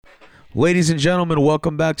Ladies and gentlemen,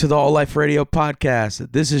 welcome back to the All Life Radio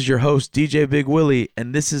podcast. This is your host, DJ Big Willie,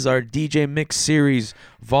 and this is our DJ Mix series,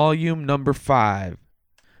 volume number 5.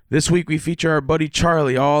 This week we feature our buddy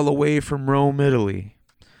Charlie all the way from Rome, Italy.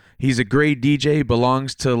 He's a great DJ,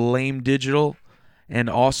 belongs to Lame Digital, and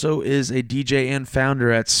also is a DJ and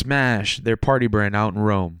founder at Smash, their party brand out in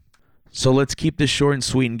Rome. So let's keep this short and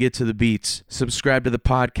sweet and get to the beats. Subscribe to the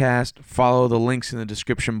podcast, follow the links in the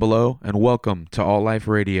description below, and welcome to All Life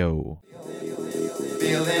Radio.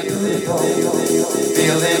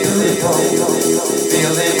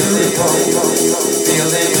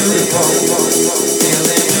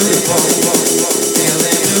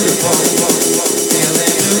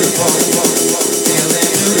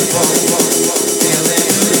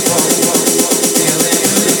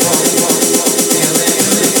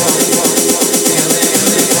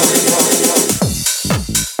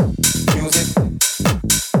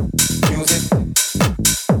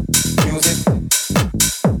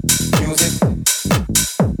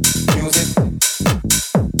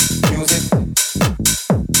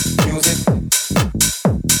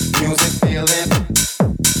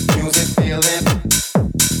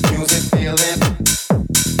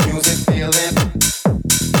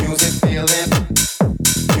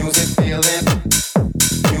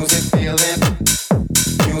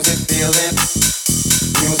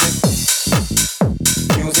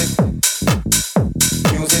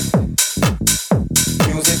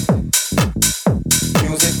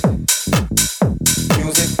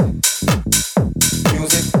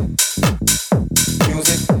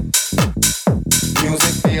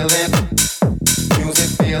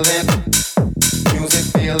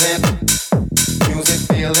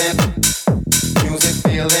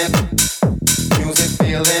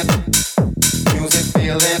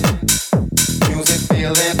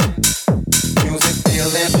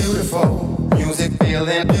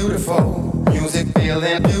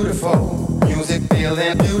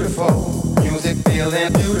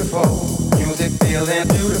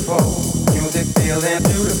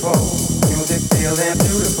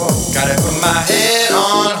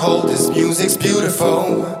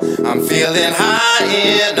 I'm feeling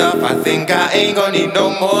high enough, I think I ain't gonna need no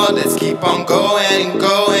more. Let's keep on going and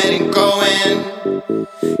going and going.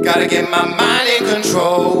 Gotta get my mind in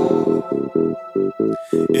control.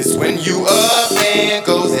 It's when you up and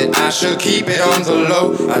go that I should keep it on the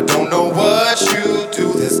low. I don't know what you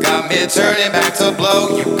do, this got me turning back to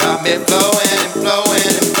blow. You got me flowing and flowing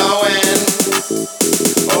and flowing.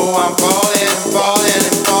 Oh, I'm falling and falling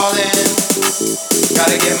and falling.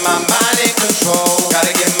 Gotta get my mind in control.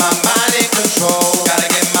 Gotta get my mind in control. Gotta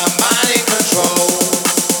get my mind in control.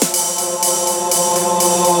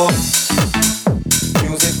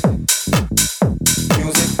 Music, music,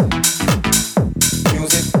 music,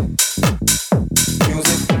 music,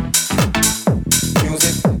 music,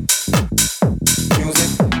 music, music,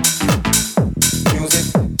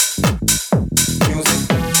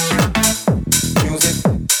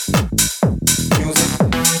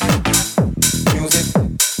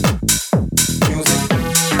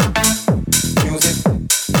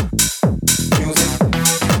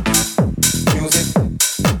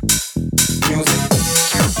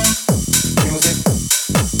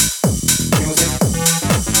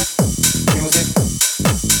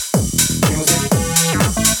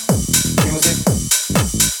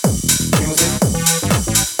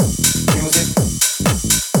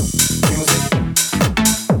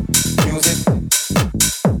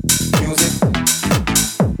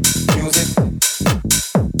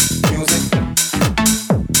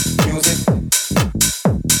 music,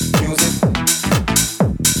 music,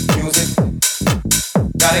 music.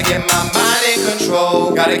 Gotta get my mind in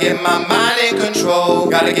control. Gotta get my mind in control.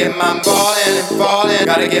 Gotta get my falling and falling.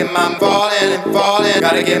 Gotta get my falling and falling.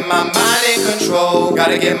 Gotta get my mind in control.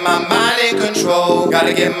 Gotta get my mind in control.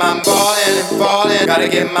 Gotta get my falling and falling. Gotta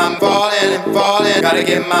get my falling and falling. Gotta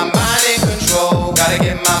get my mind in control. Gotta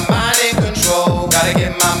get my mind in control. Gotta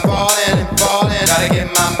get my falling and falling. Gotta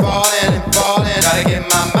get my falling and falling. Gotta get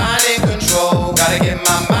my mind in control. Gotta get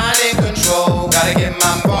my mind in control. Gotta get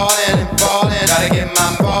my falling and falling. Gotta get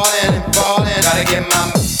my falling and falling. Gotta get my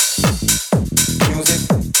music,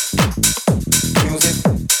 music, music,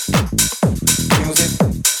 music,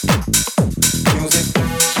 music, music,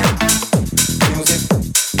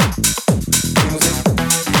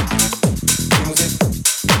 music,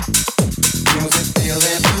 music,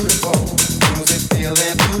 feeling beautiful. Music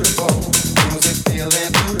feeling beautiful. Music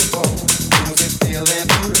feeling beautiful.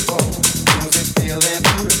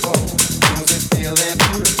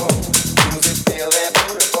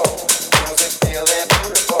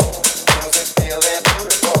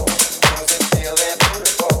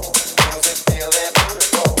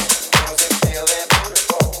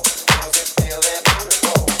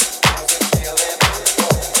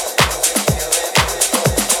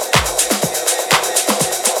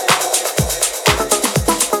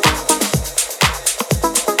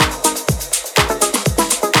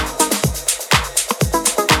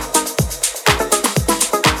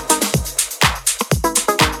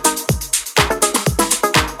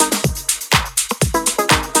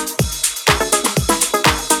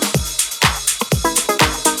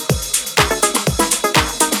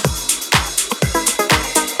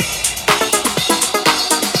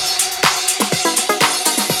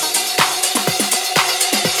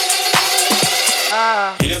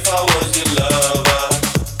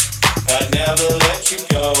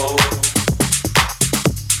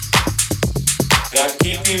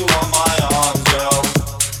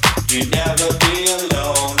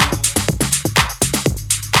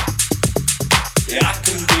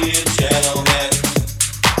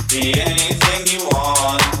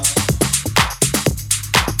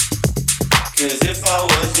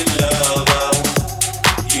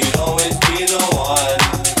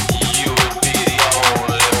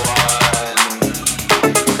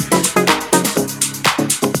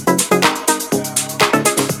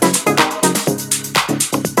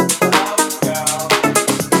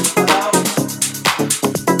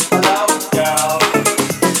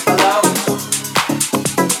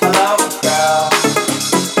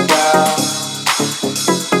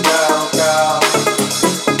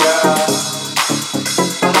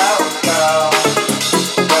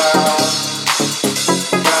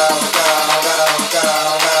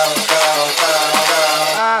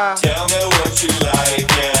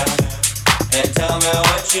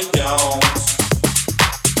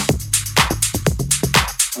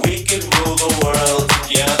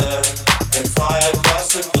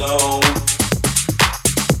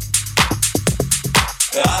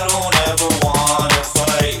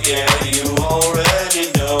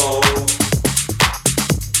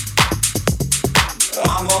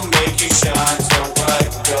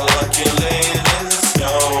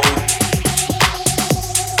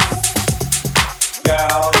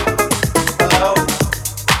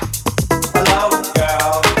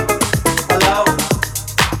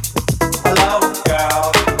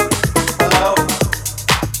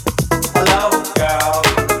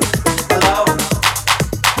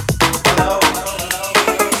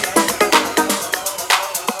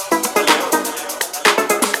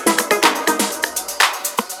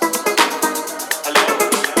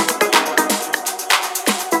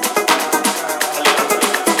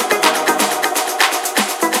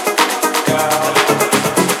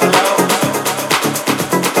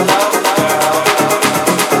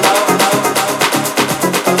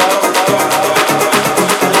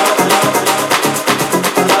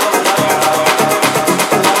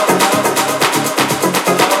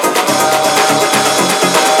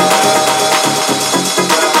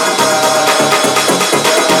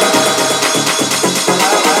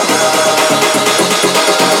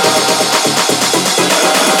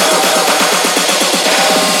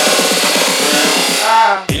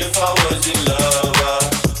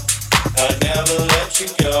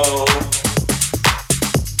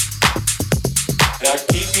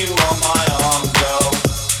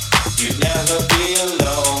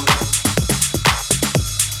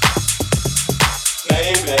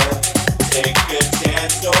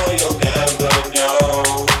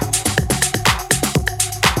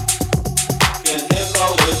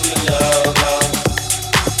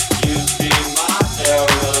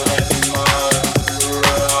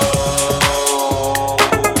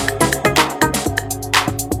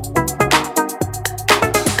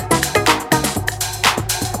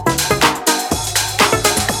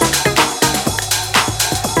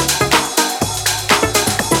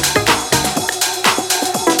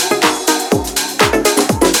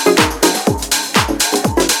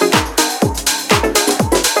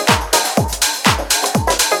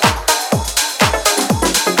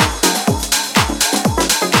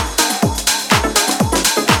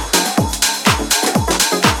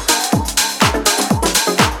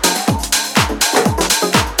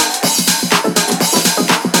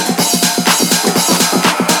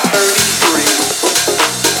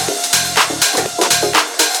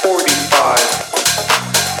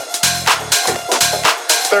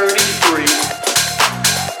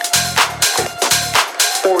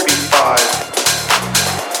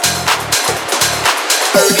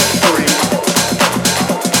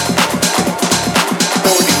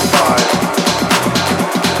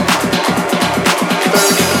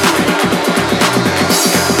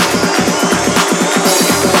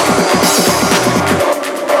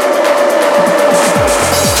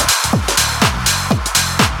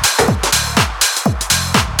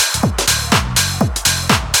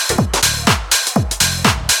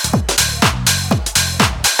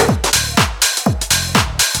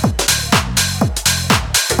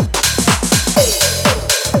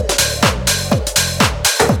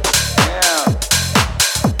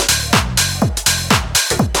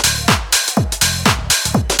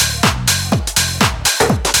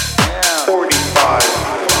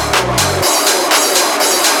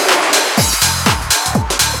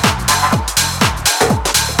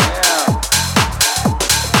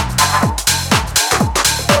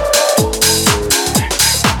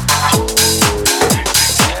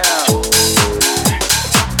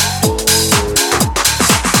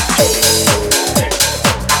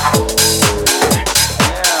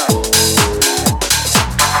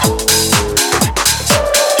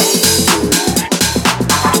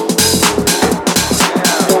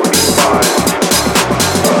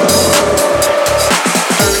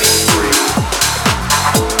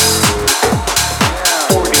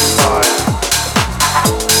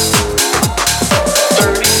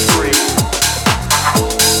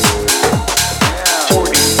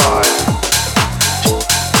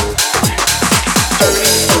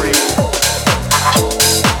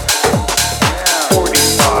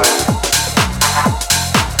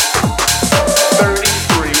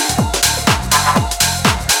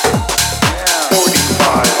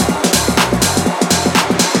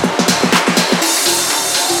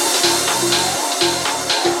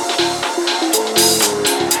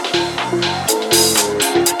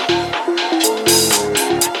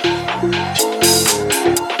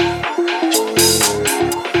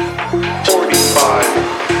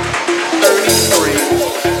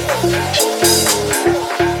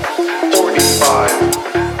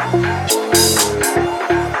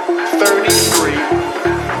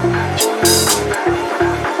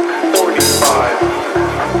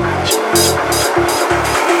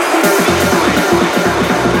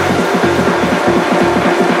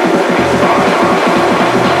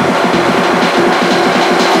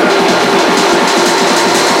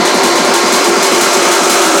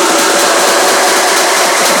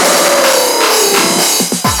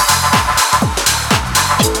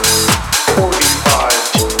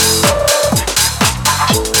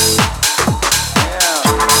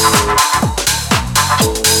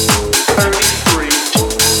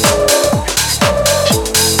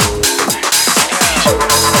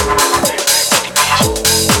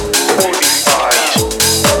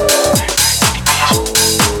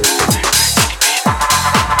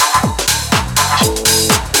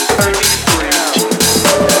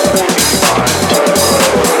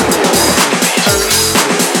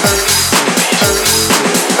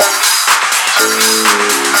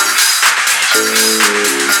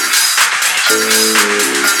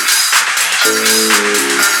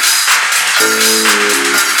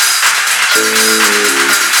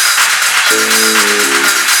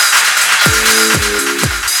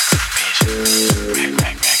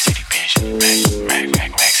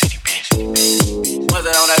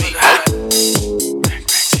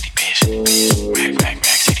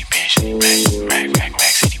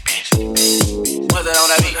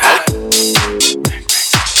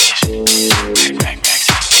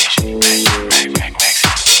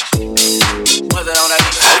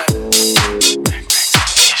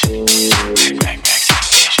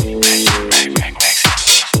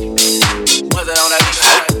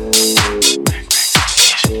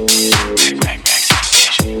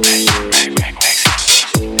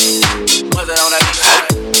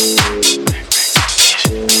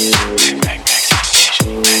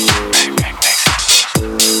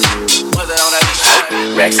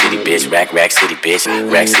 rack city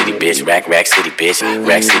bitch, rack city bitch, rack city bitch,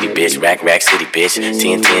 rack city bitch, rack city bitch,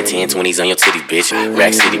 10 20s on your titties bitch,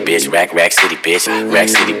 rack city bitch, rack city bitch, rack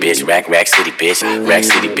city bitch, rack city bitch, rack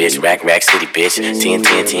city bitch, rack city bitch,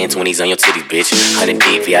 10 20s on your titties bitch, 100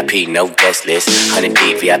 deep VIP no guest list, 100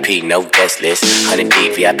 deep VIP no guest list, 100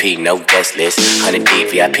 deep VIP no guest list, 100 deep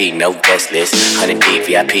VIP no guest list, 100 deep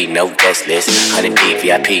VIP no guest list, 100 deep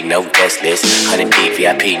VIP no guest list, 100 deep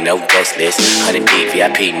VIP no guest list, 100 deep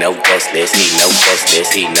VIP no guest list, he no guest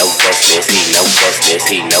list, he no guest list, he no guest list,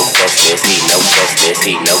 he no guest list, he no guest list,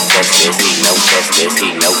 he no guest list, he no guest list, he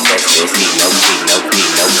no guest list, he no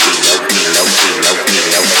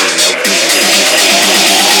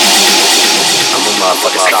I'm a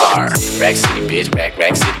motherfucking star. Rack city bitch,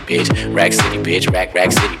 rack city bitch, rack city bitch,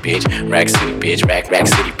 rack city bitch, rack city bitch, rack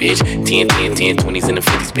city bitch, 10 20s in the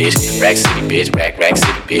 50s bitch, rack city bitch, rack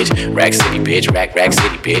city bitch, rack city bitch, rack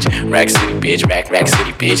city bitch, rack city bitch, rack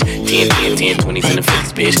city bitch, 10 20s in the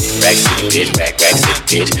 50s bitch, rack city bitch, rack city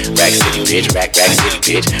bitch, rack city bitch, rack city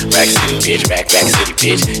bitch, rack city bitch, rack city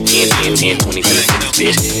bitch, 10 20s in the 50s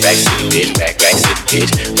bitch, rack city bitch, rack city bitch,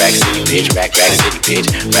 rack city bitch, rack city bitch,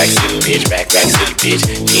 rack city bitch, rack city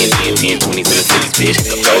bitch, 10 20s in the 50s bitch,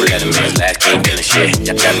 go let a man's last king feeling shit,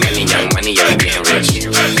 young money, yeah, we getting rich,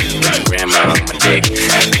 grandma on my dick,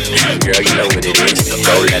 girl, you know what it is,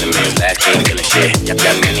 go let a man's last king feeling shit, young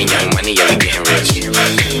money, yeah, we getting rich,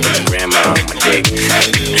 grandma on my dick,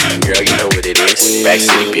 girl, you know what it is, rack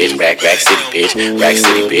city bitch, rack city bitch, rack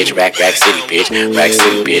city bitch, rack city bitch, rack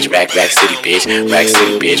city bitch, rack city bitch, rack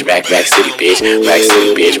city bitch, rack city bitch, rack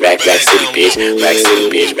city bitch, rack city bitch, rack city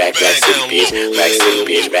bitch, rack city bitch, rack city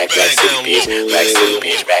bitch, rack city bitch, rack city bitch, rack city bitch, rack city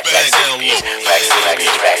bitch, rack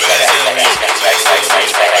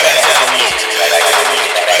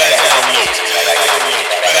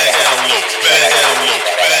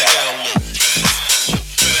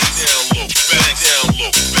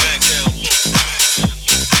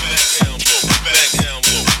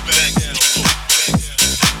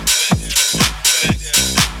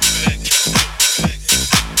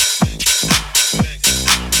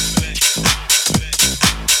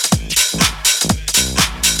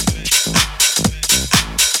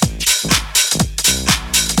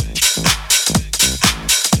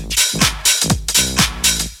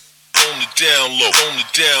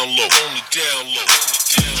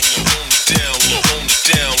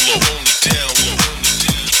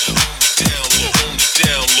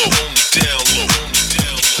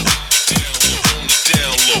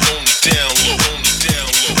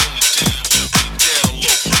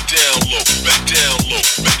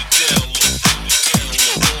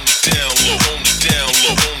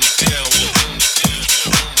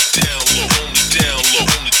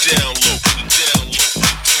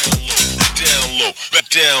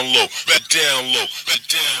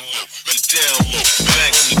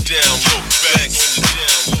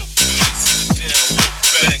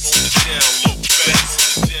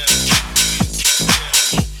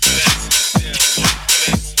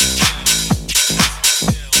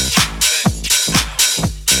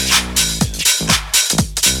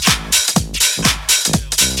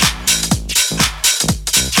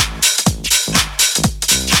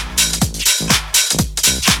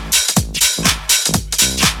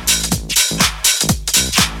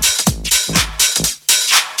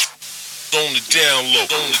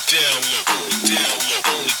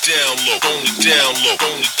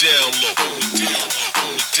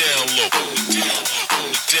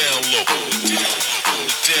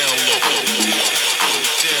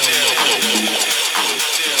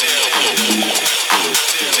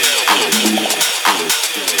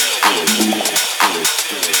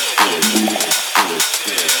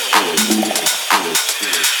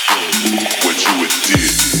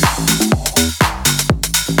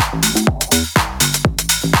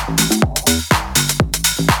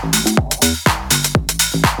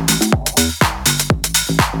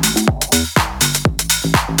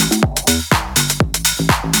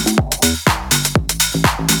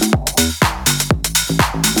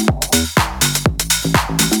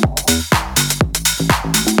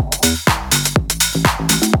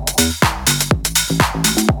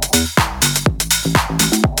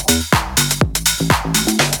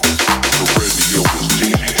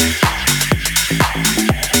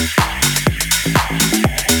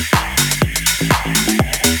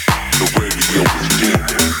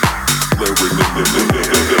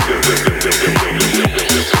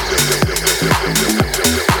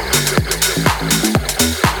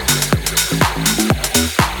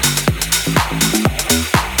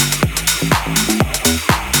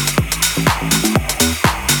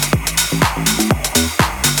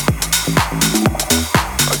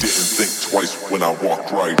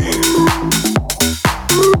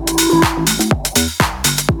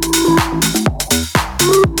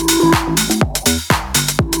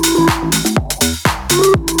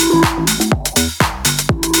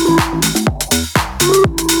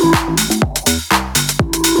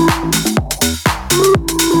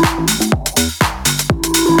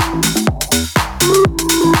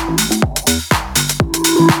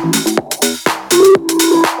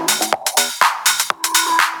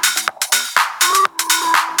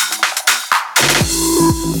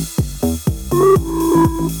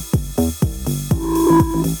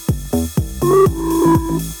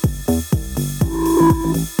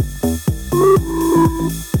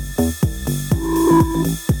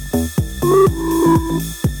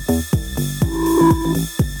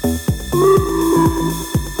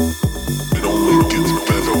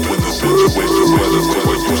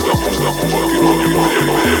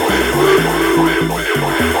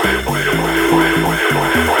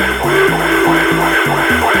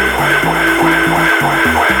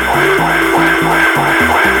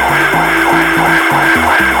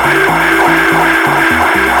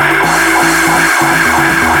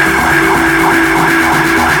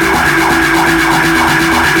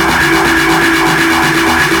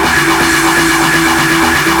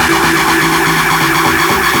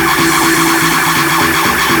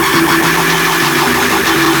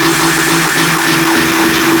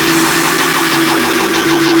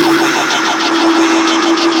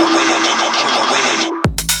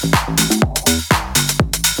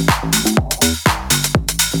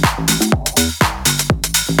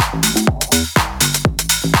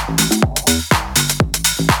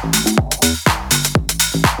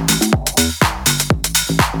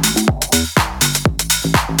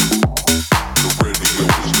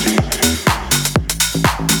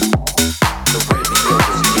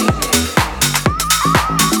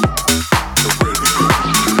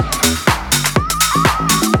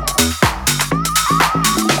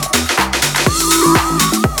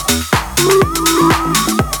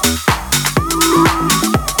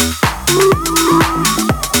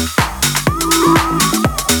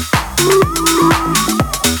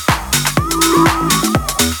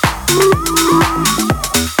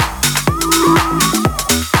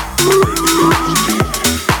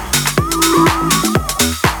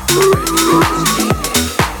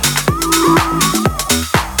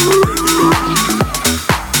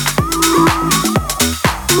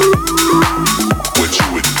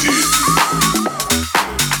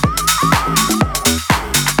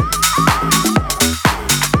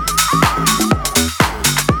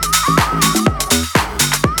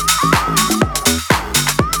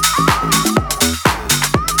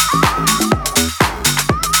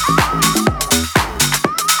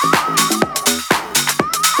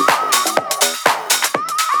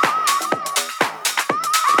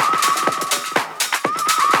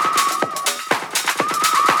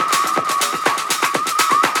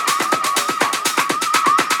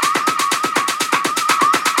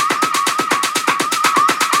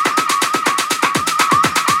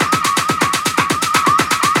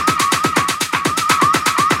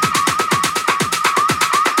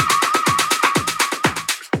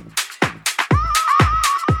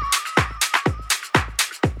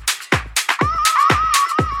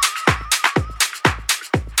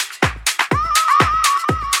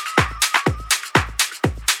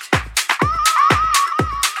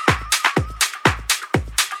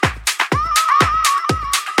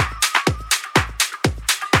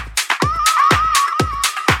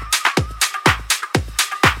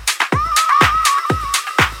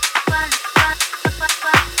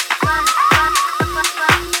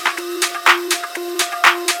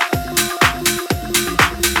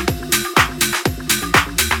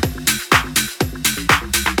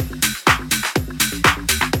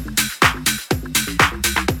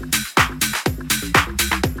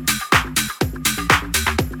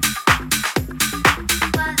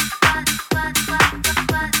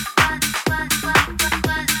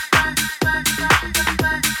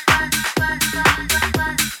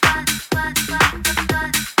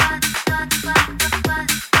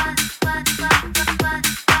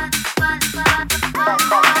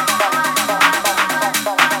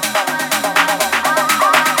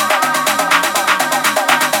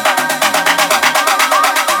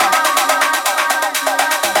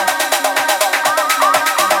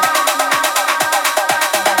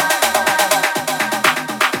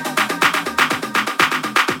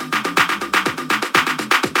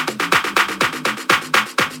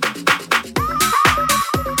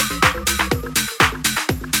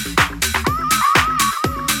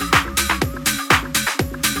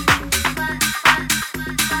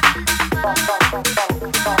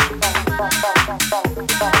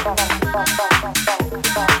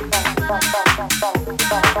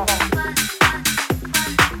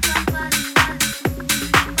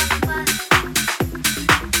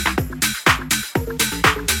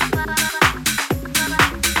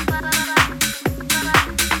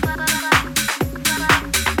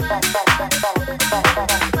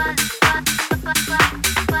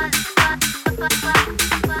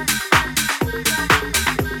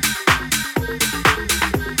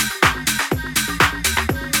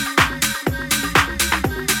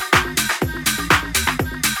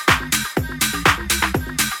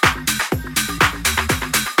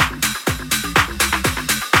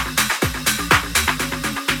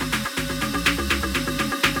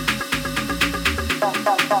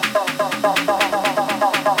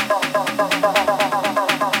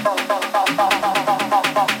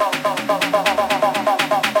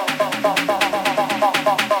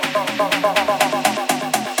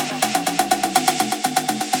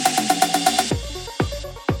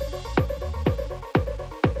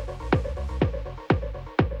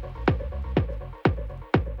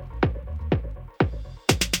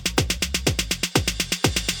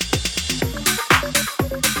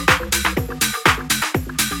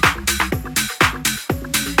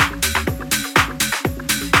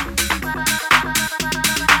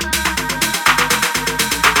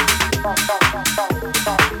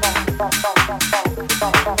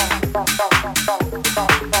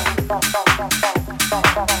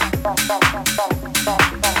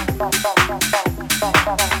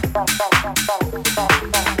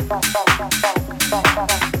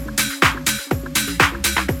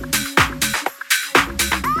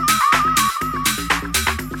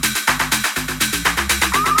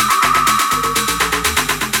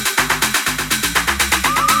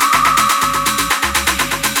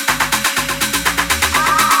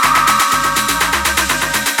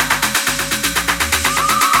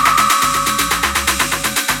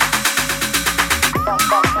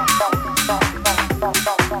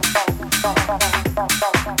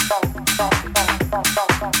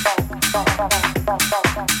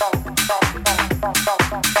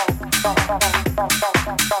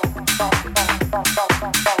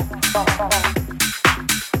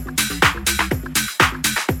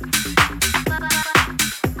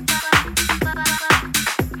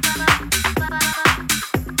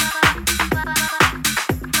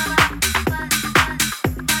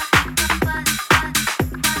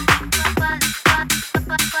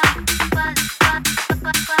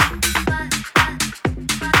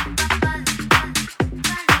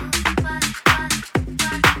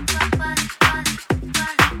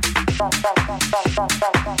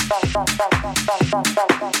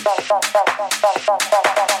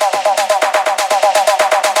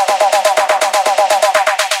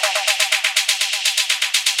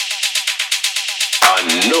I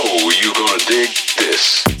know you're gonna dig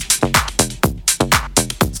this.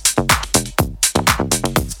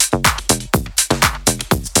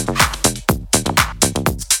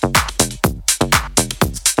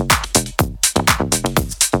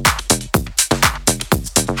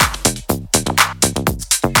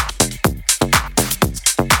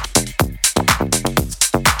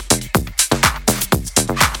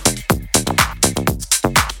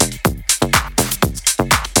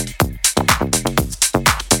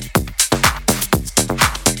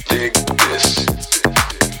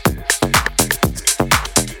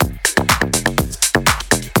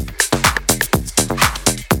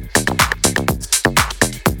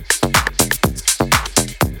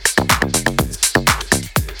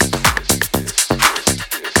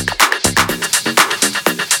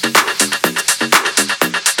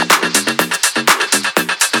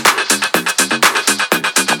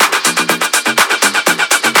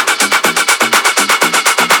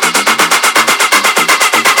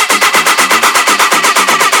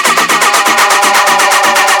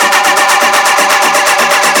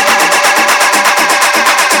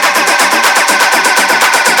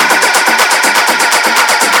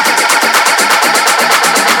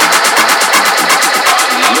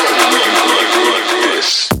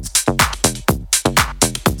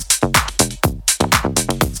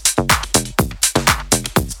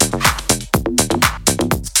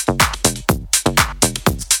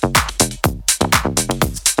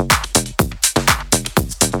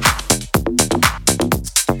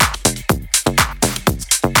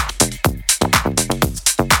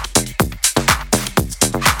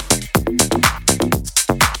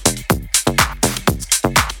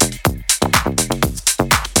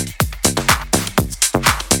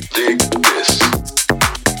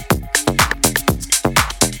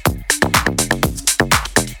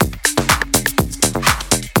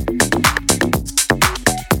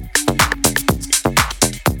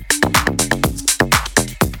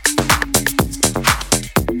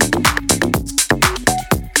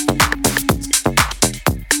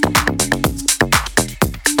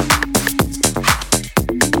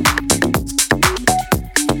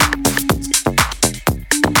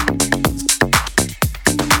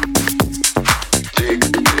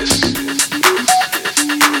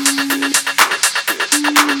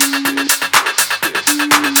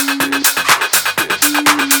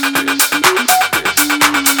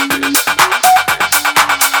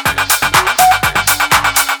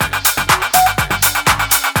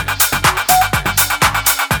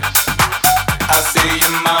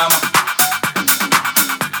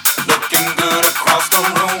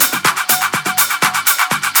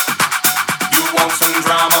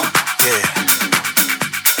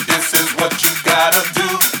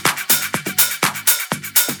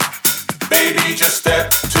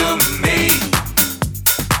 to me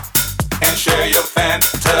and share your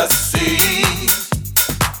fantasies.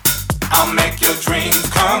 I'll make your dreams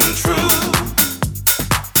come true.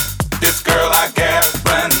 This girl I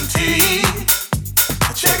guarantee.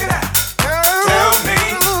 Check it out. Tell me,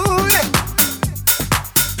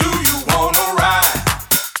 do you wanna ride?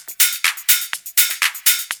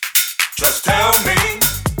 Just tell me,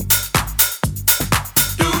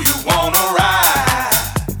 do you wanna ride?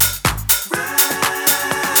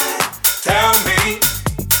 Tell me,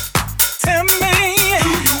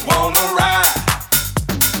 do you wanna ride?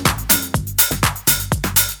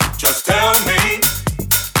 Just tell me,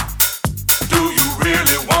 do you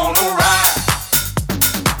really wanna ride?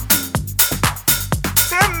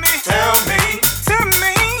 Tell me,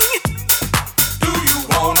 do you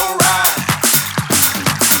wanna ride?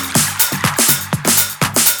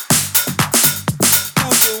 Do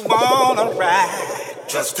you wanna ride?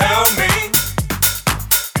 Just tell me,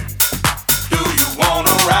 do you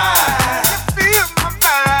wanna ride? Feel my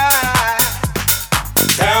mind.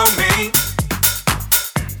 Tell me,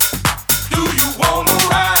 do you wanna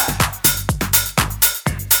ride?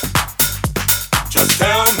 Just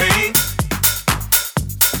tell me,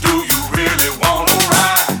 do you really wanna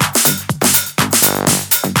ride?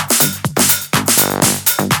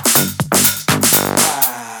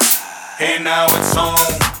 Hey, now it's on.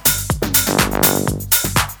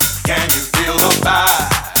 Can you feel the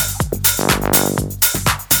vibe?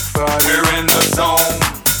 We're in the zone.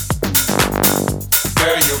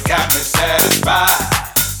 Girl, you got me satisfied.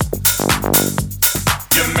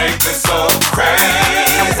 You make me so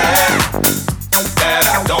crazy that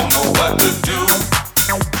I don't know what to do.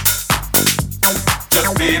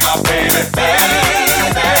 Just be my baby,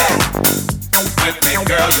 baby. With me,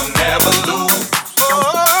 girl, you'll never lose.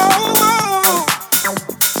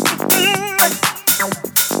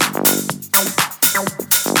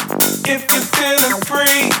 If you're feeling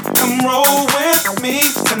free, come roll with me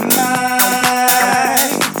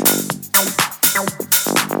tonight.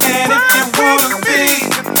 And if you wanna be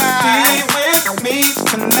with me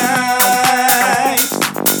tonight.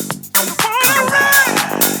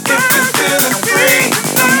 If you're feeling free,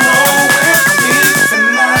 come roll with me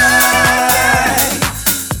tonight.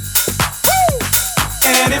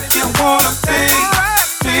 And if you wanna be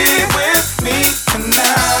with me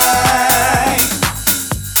tonight.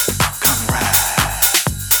 Come ride.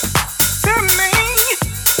 Tell me.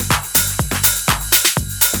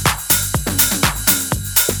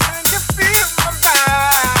 Can you feel my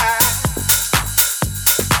vibe?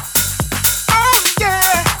 Oh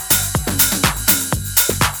yeah.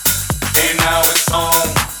 Hey, now it's on.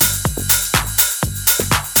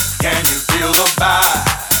 Can you feel the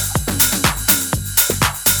vibe?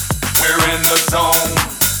 We're in the zone.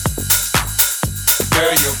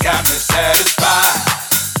 Girl, you got me satisfied.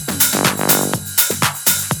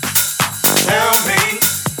 Tell me,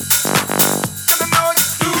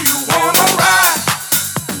 do you wanna ride?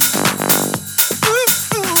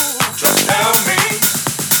 Just tell me,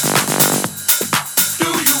 do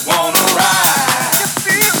you wanna ride?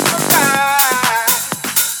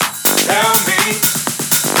 Tell me,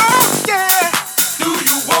 do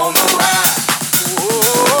you wanna ride?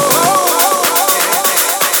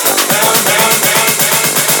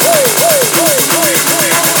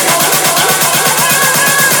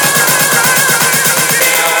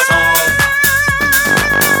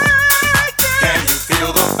 Can you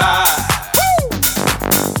feel the vibe?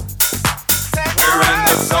 We're in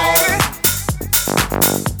the zone.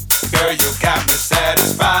 Girl, you got me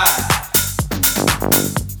satisfied.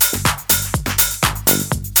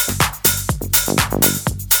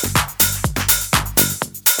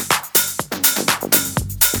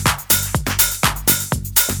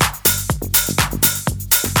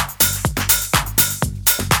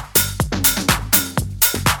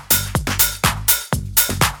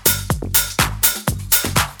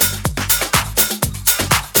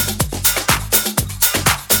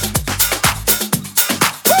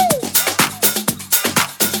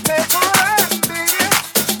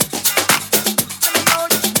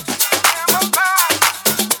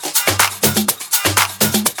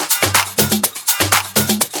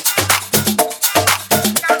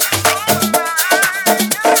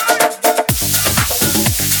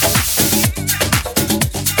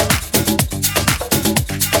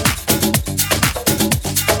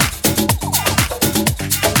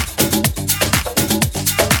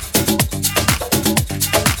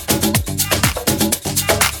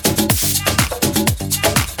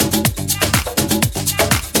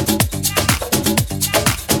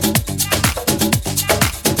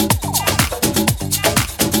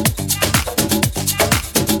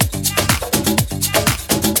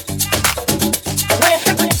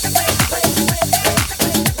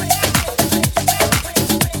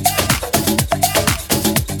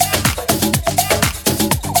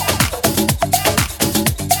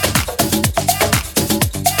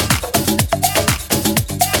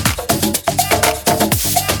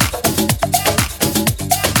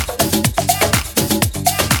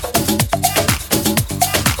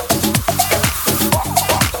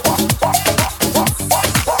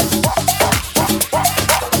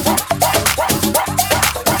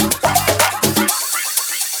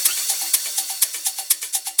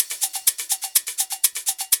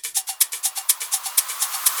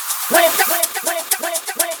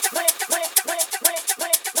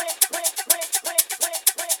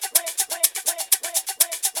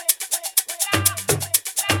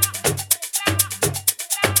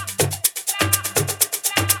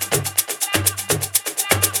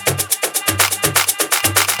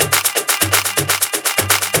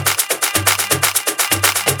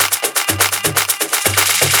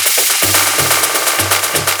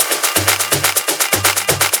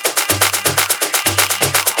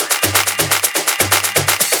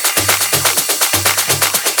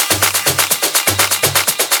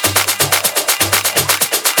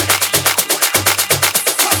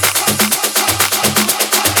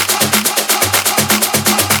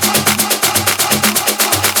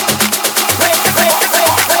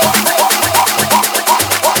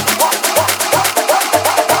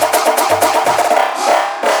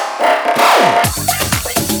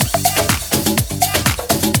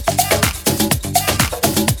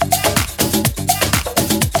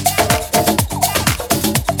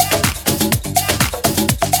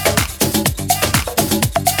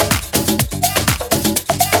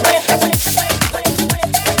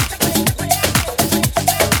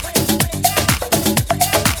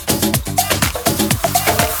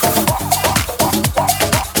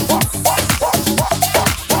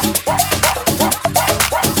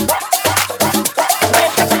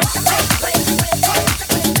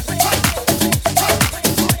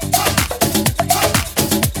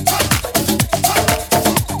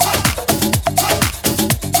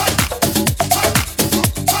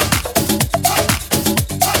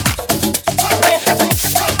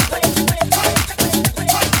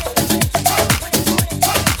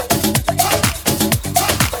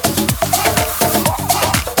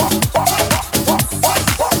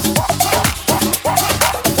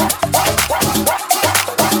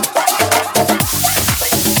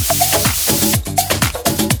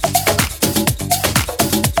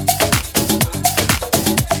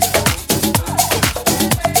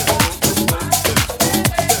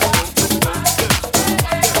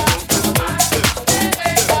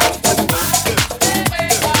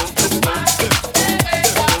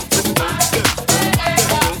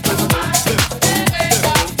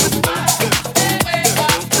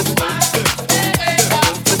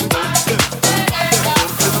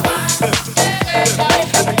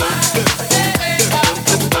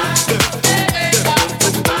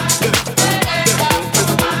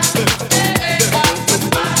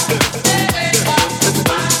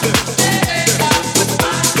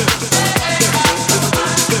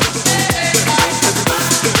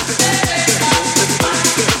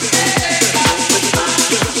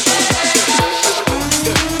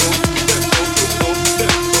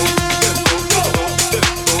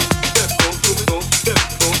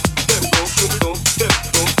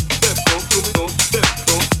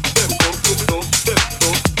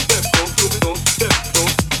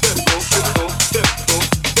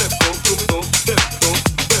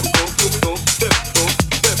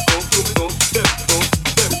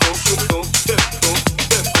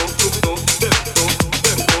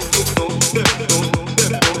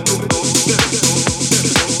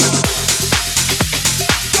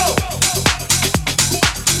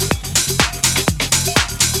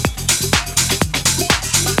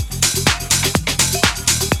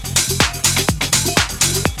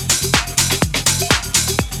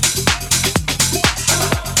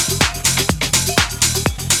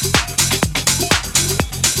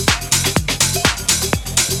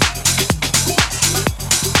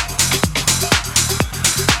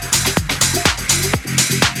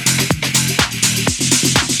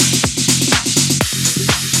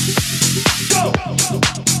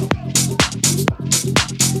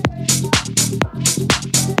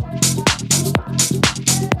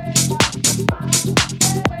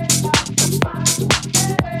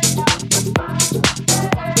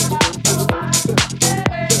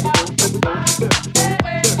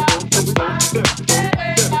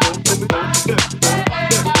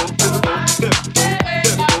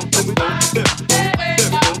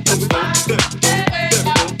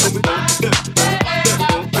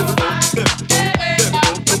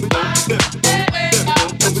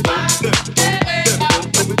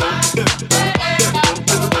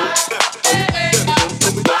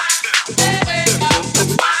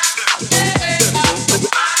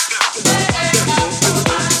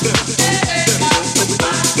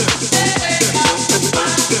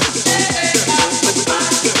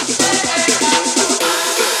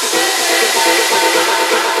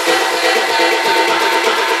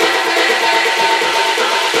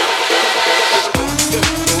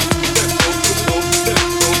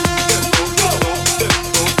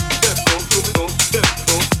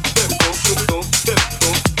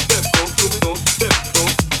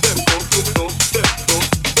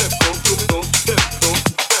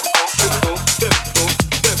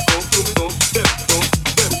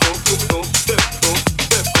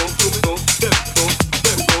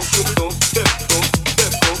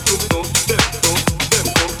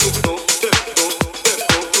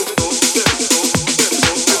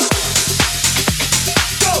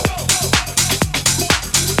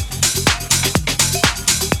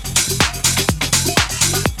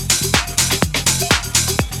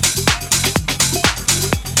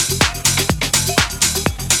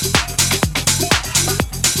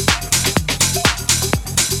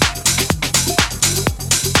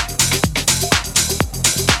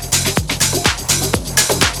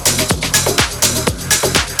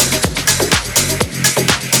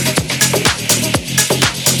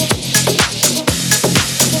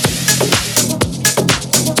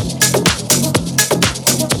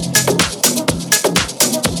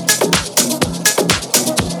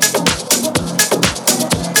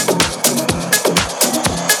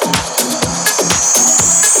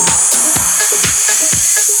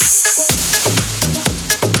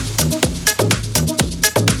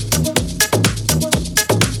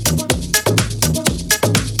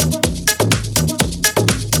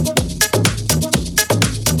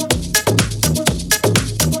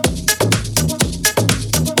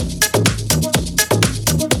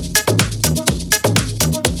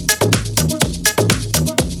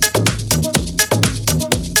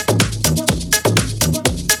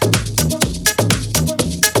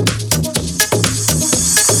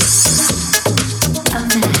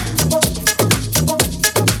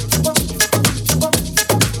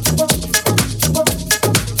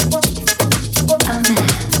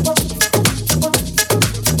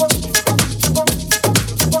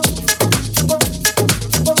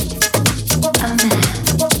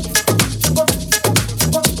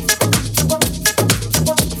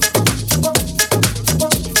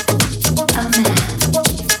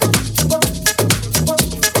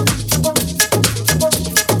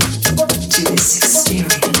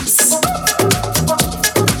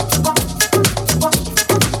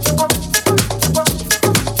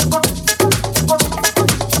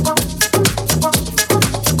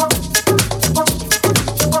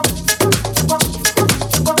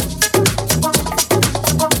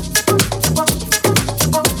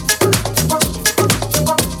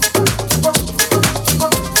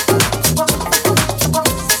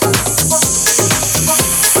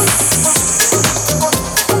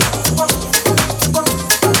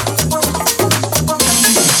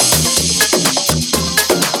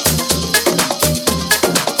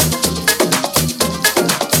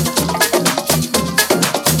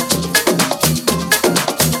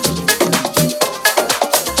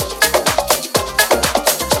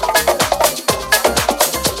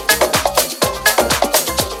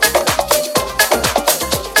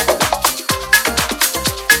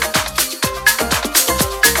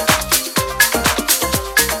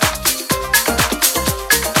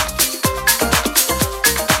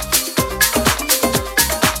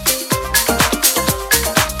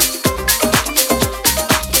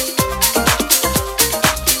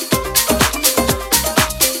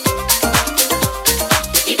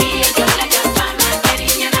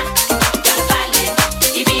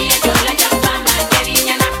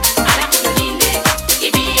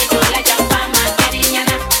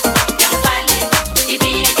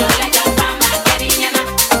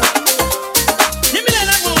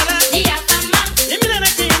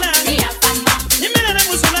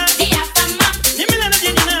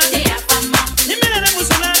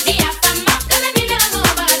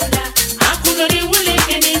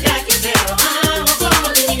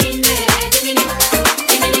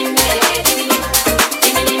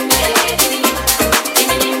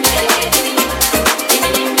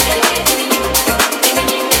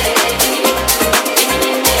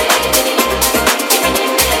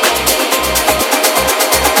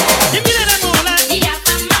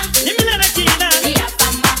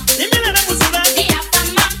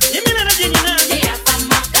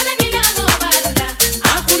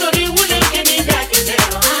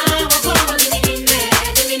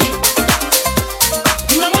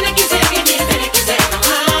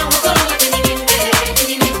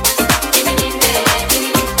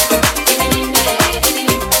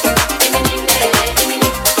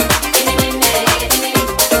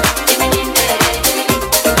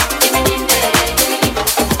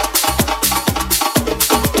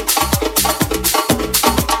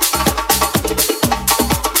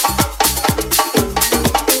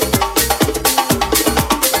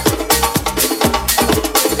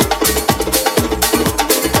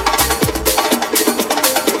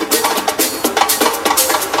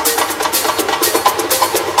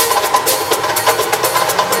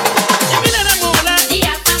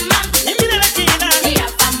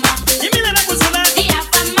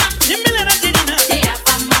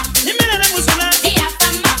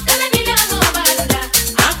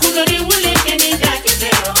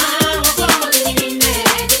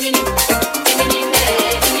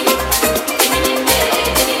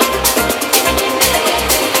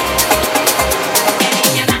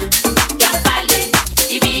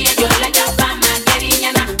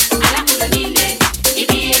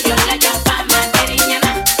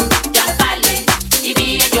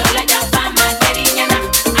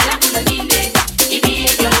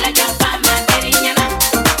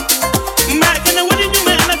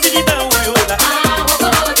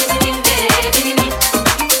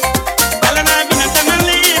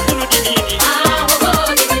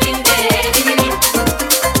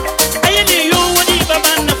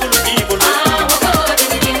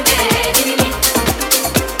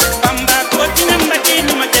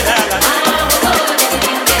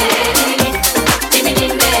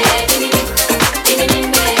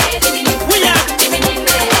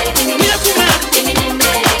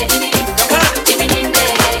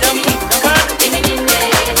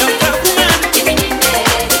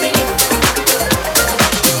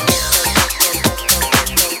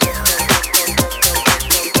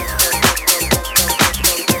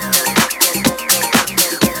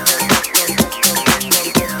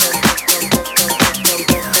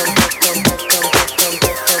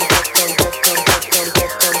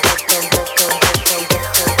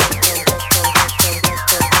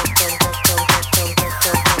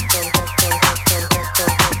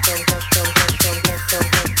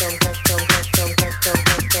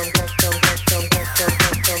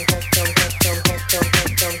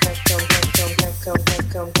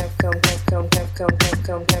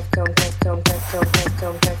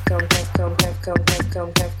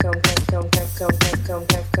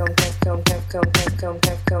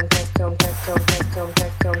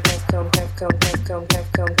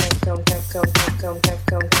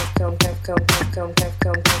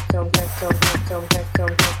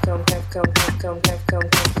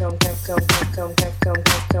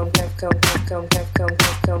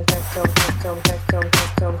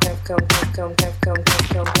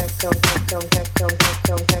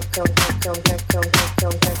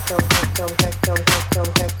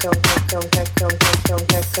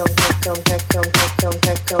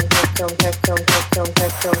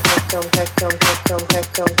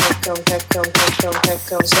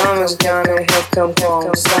 Summer's gonna have come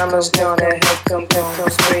home. Summer's gonna have come home.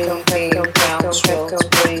 Spring came, bounce, roll,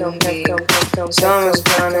 spring came. Summer's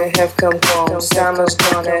gonna have come home. Summer's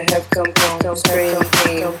gonna have come home. Spring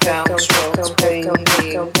came, bounce, roll, spring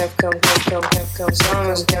came.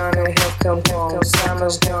 Summer's gonna have come home.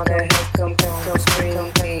 Summer's gonna have come home.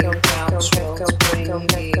 Spring came, bounce, roll, spring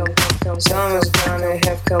came. Summer's gonna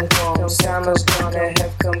have come home. Summer's gonna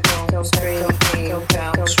have come home. Spring came,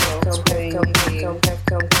 bounce, roll, spring came.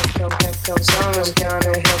 Summer's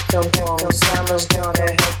gonna have come home. Summer's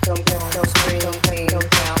gonna have come home. Spring came,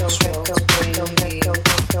 bounce, roll, spring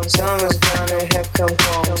came. Summer's gonna have come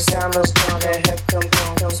home. Summer's gonna have come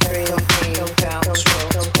home. Spring came, bounce,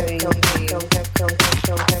 roll, spring came.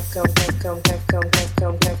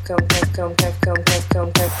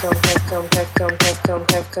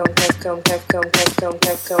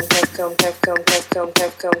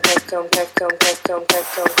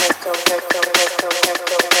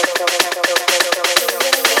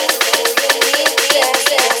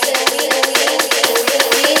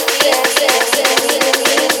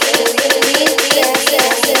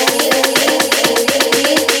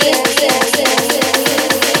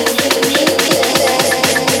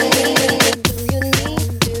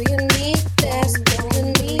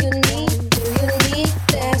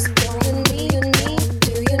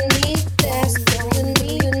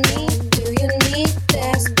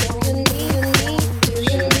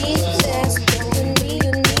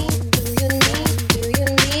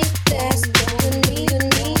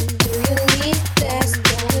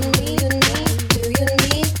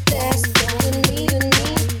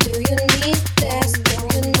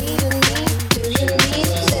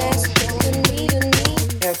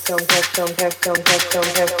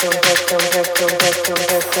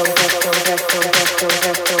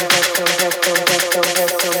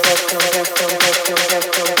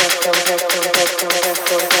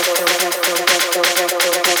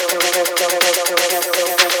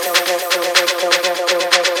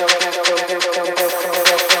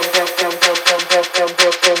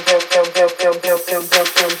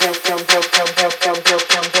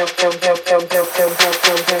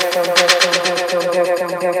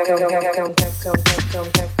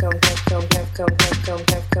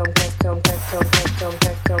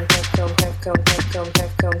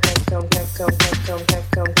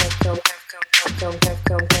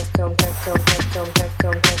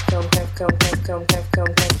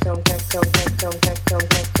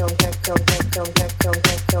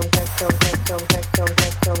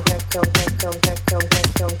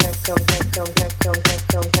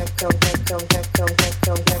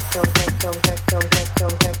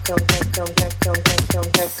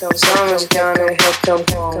 Summer's gonna have come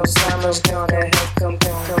home. Summer's gonna have come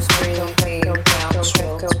home. Spring came, bounce,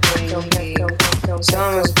 roll, spring came.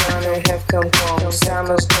 Summer's gonna have come home.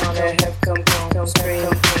 Summer's gonna have come home. Spring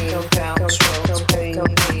came, bounce, roll,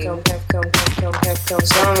 spring came.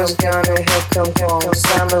 Summer's gonna have come home.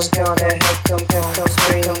 Summer's gonna have come home.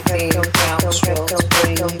 Spring came, bounce, roll,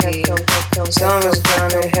 spring came. Summer's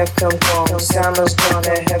gonna have come home. Summer's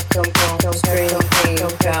gonna have come home. Spring came,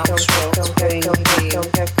 bounce, roll, spring came.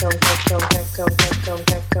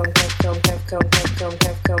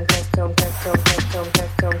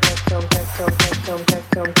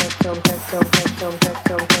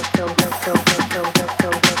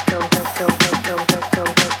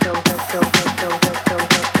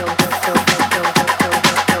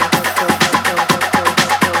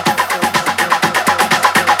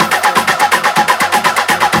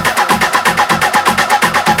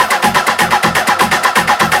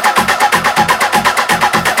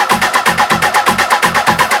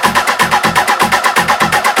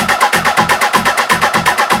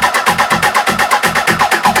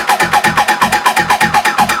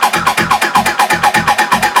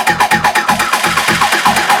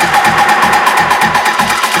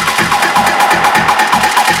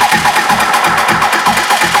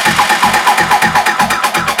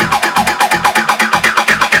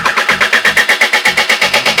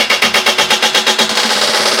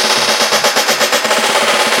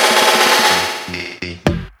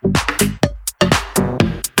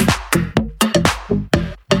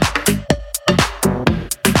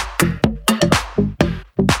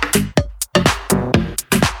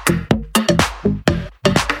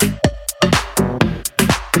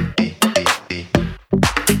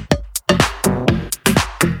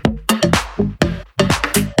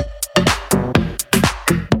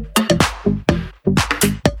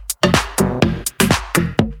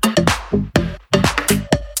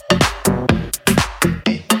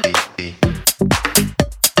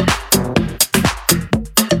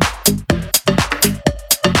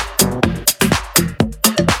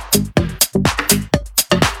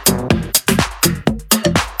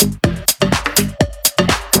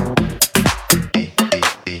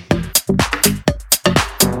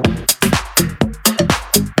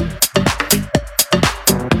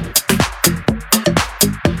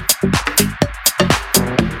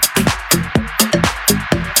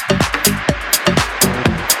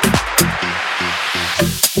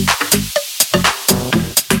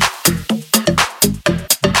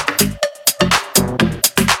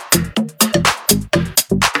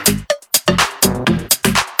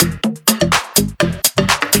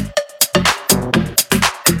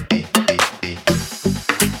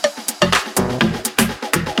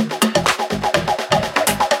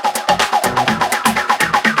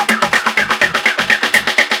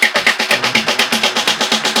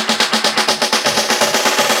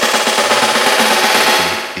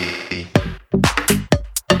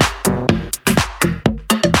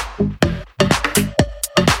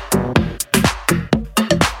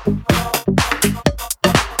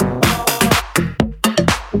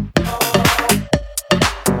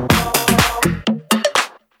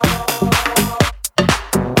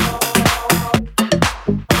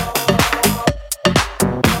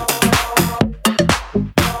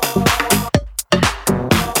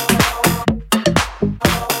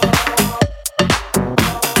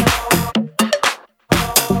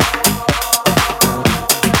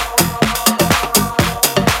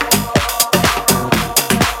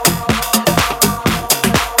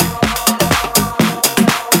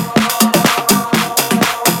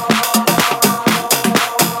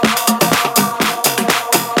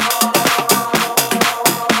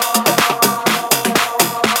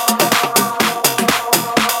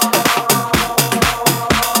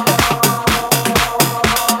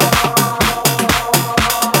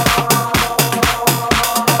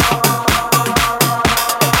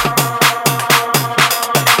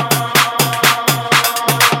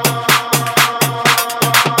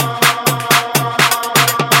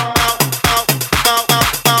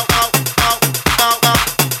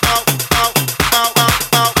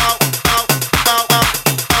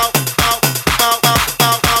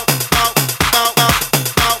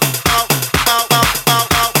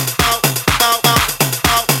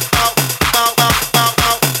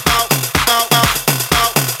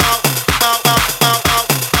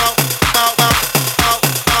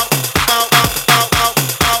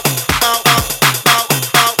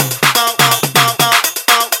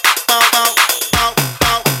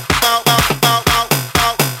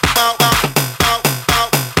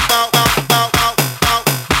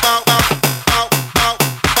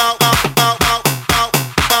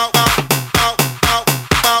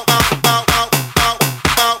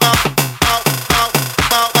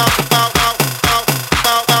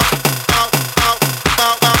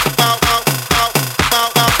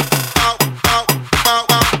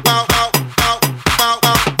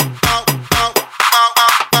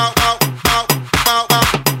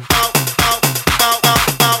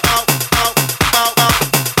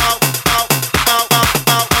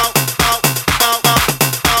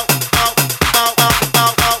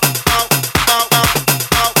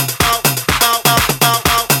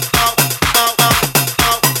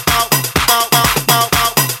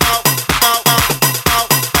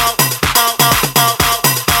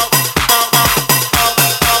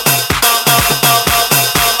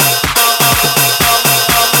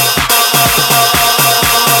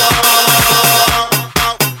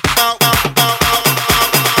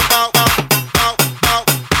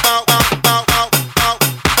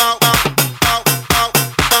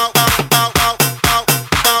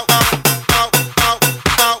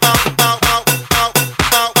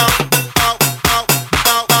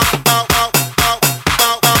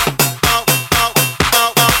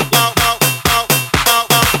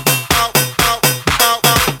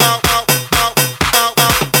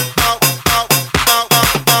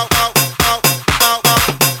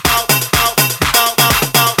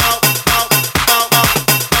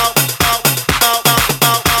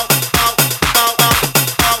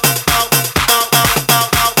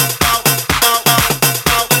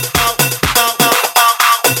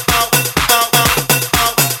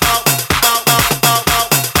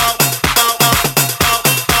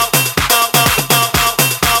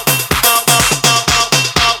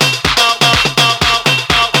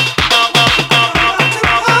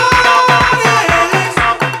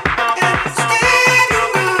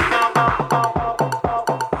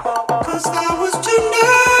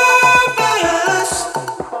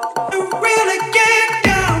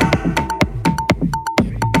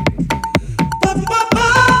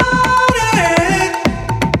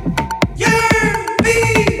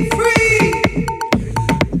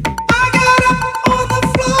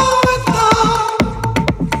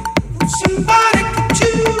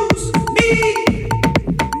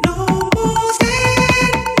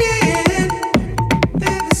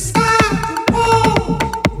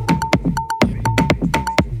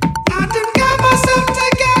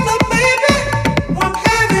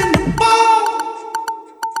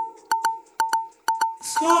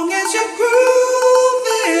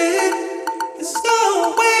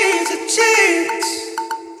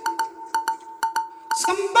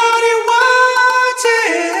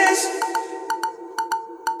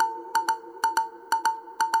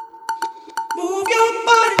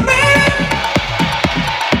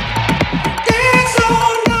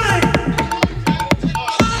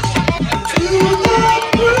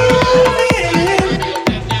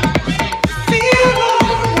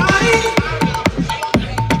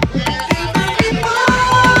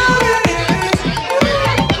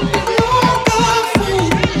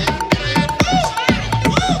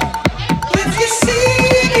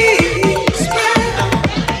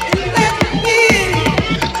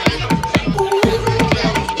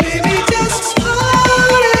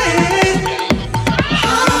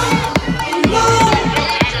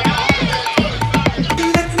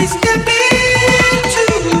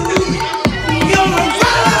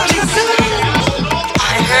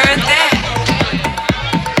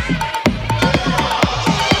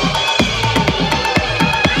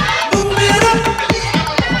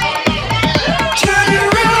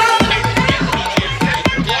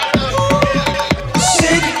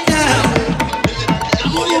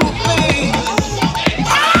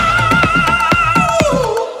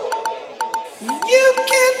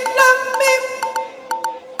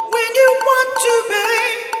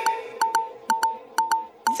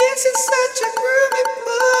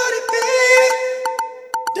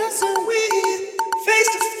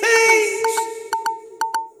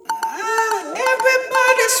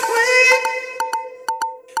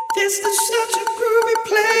 You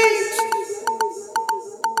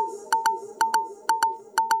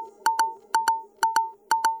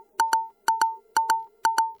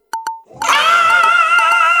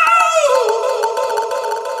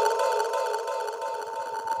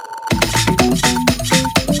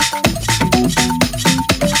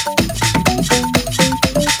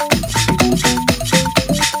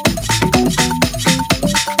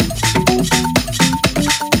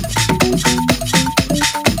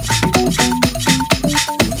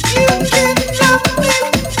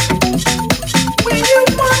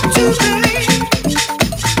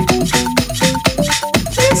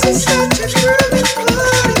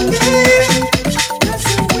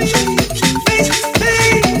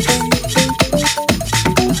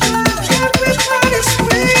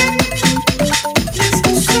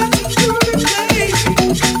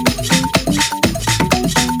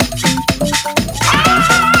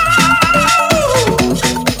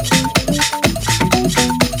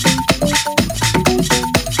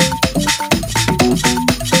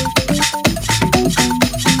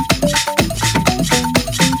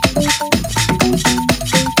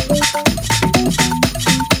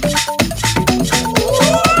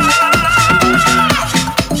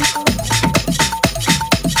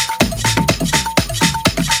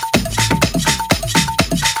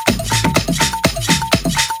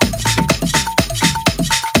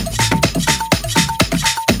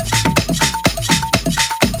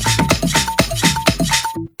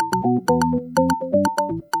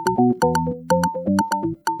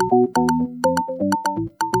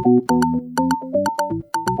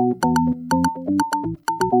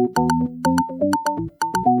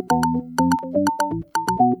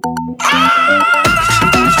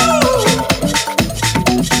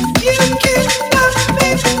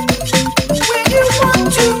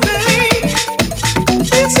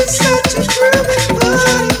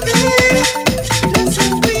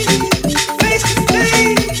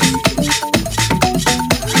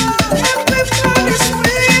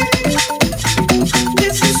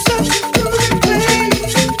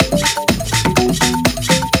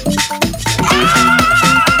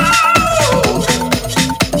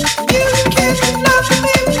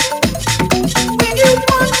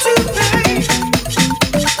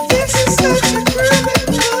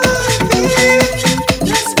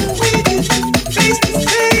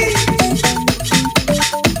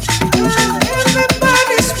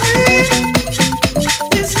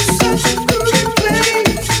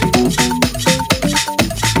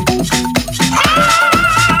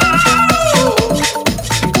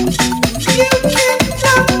can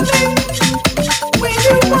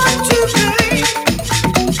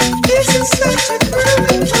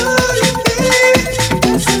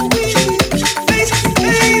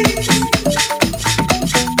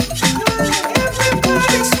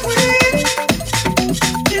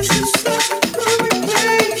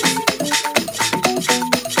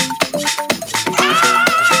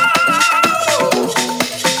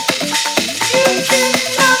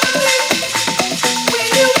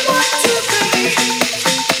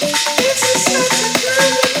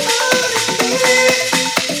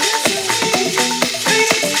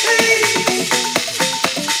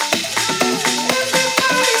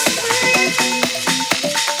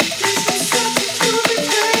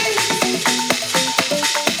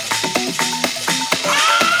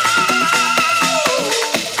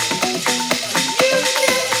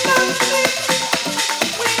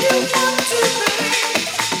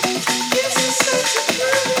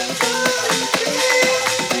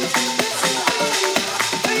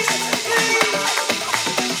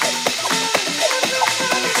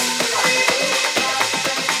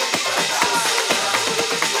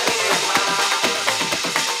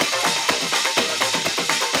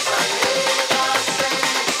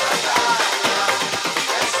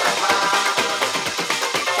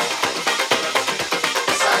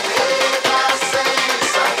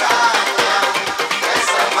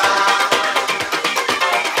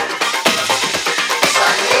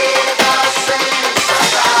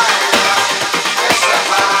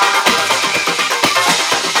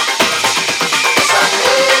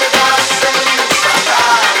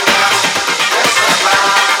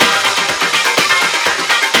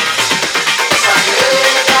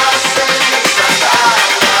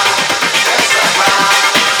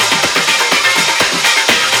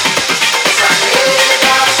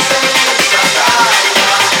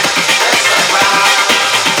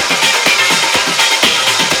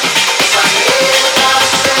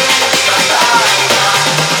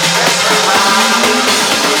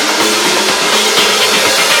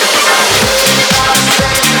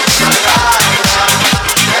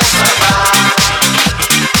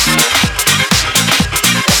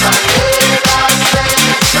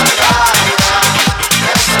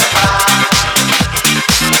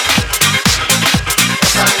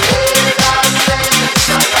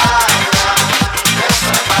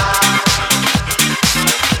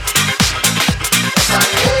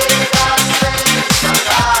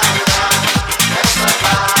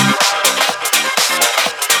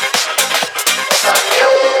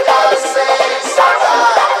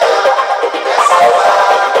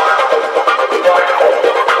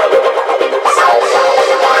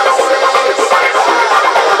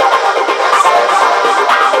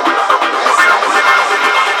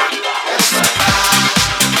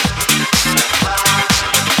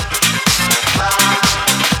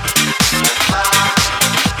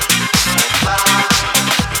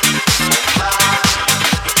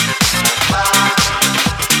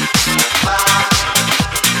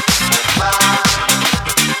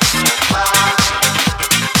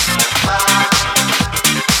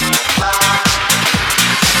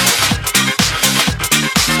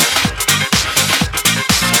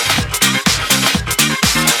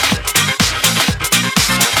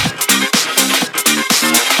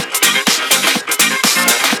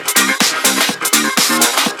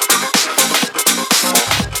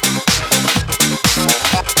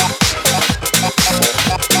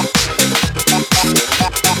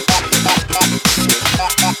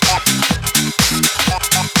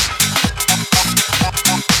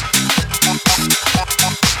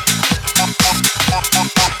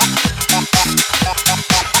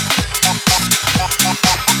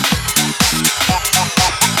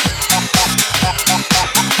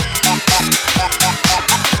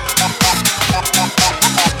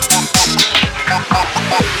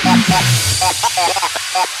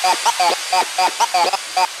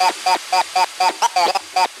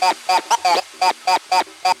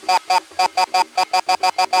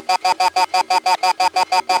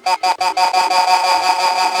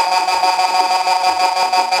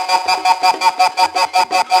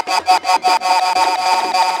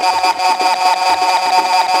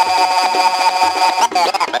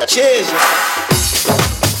Cheers.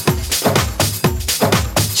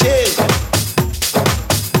 Cheers.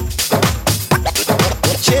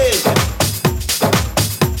 Cheers. Cheers.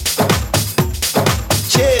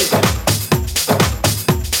 Cheers.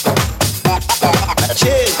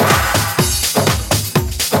 Cheers.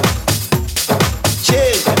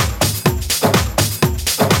 Cheers.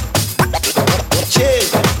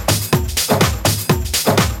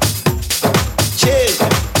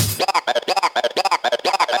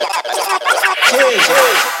 Cheers.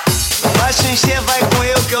 Vai se encher, vai com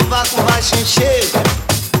eu que eu vaco, vai se encher.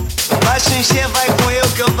 Vai se encher, vai com eu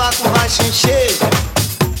que eu vaco, vai se encher.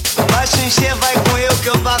 Vai se encher, vai com eu que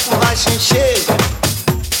eu vaco, vai se encher.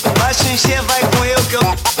 Vai se encher, vai com eu que eu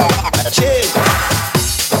cheers.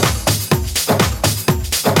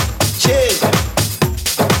 Cheers.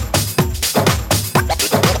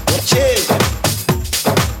 Cheers.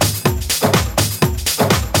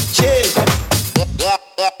 Cheers.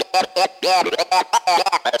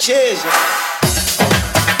 Cheers.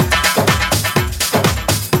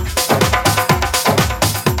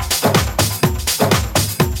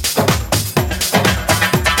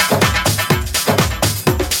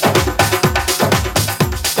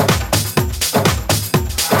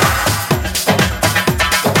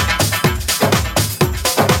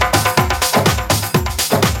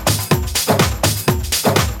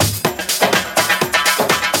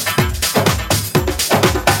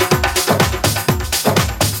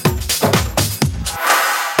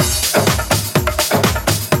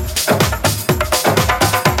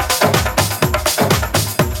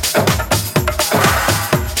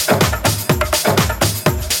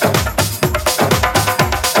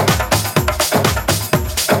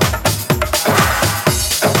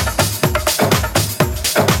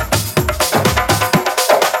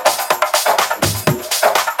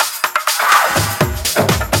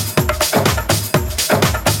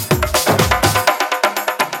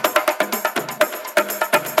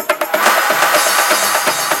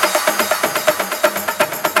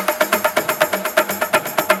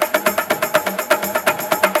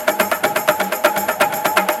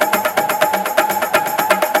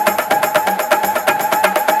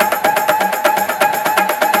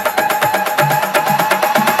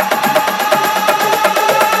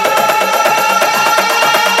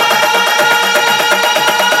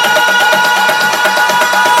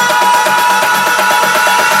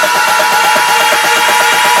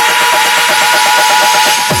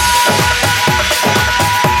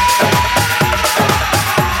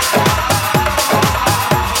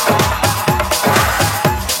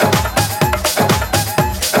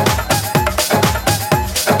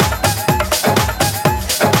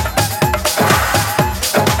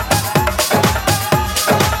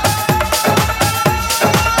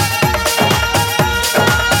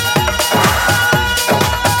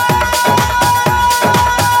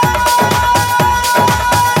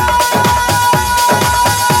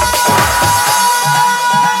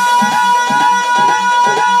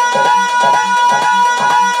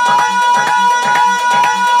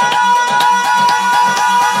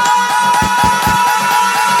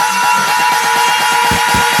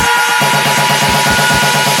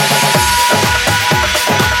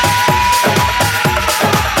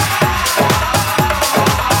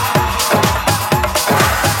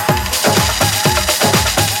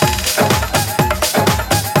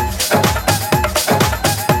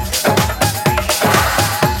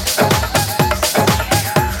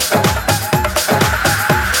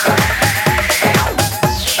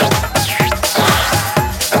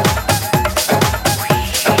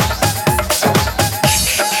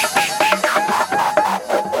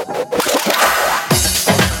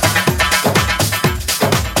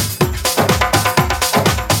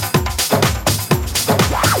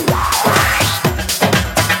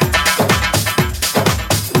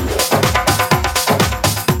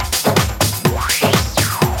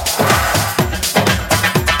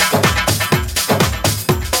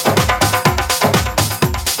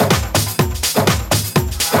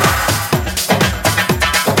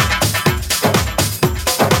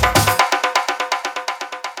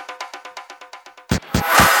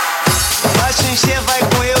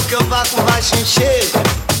 vaco vai se encher.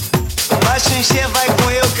 Vai se encher, vai com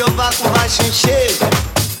eu que o vácuo vai se encher.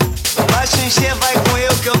 Vai se encher, vai com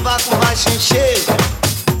eu que o vácuo vai se encher.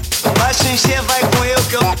 Vai se encher, vai com eu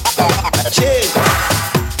que o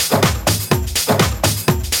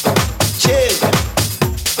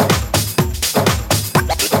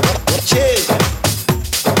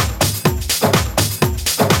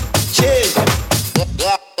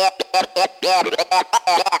Vai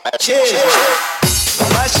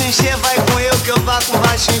xinxê, vai com eu que eu vá com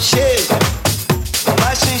vai xinxê.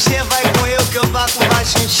 Vai xinxê, vai com eu que eu vá com vai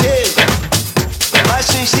xinxê. Vai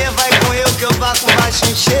xinxê, vai com eu que eu vá com vai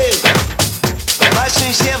xinxê. Vai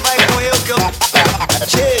xinxê, vai com eu que eu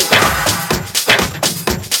xê.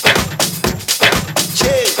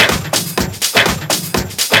 Xê.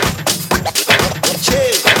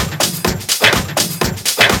 Xê.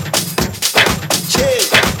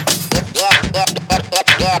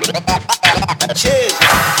 Xê.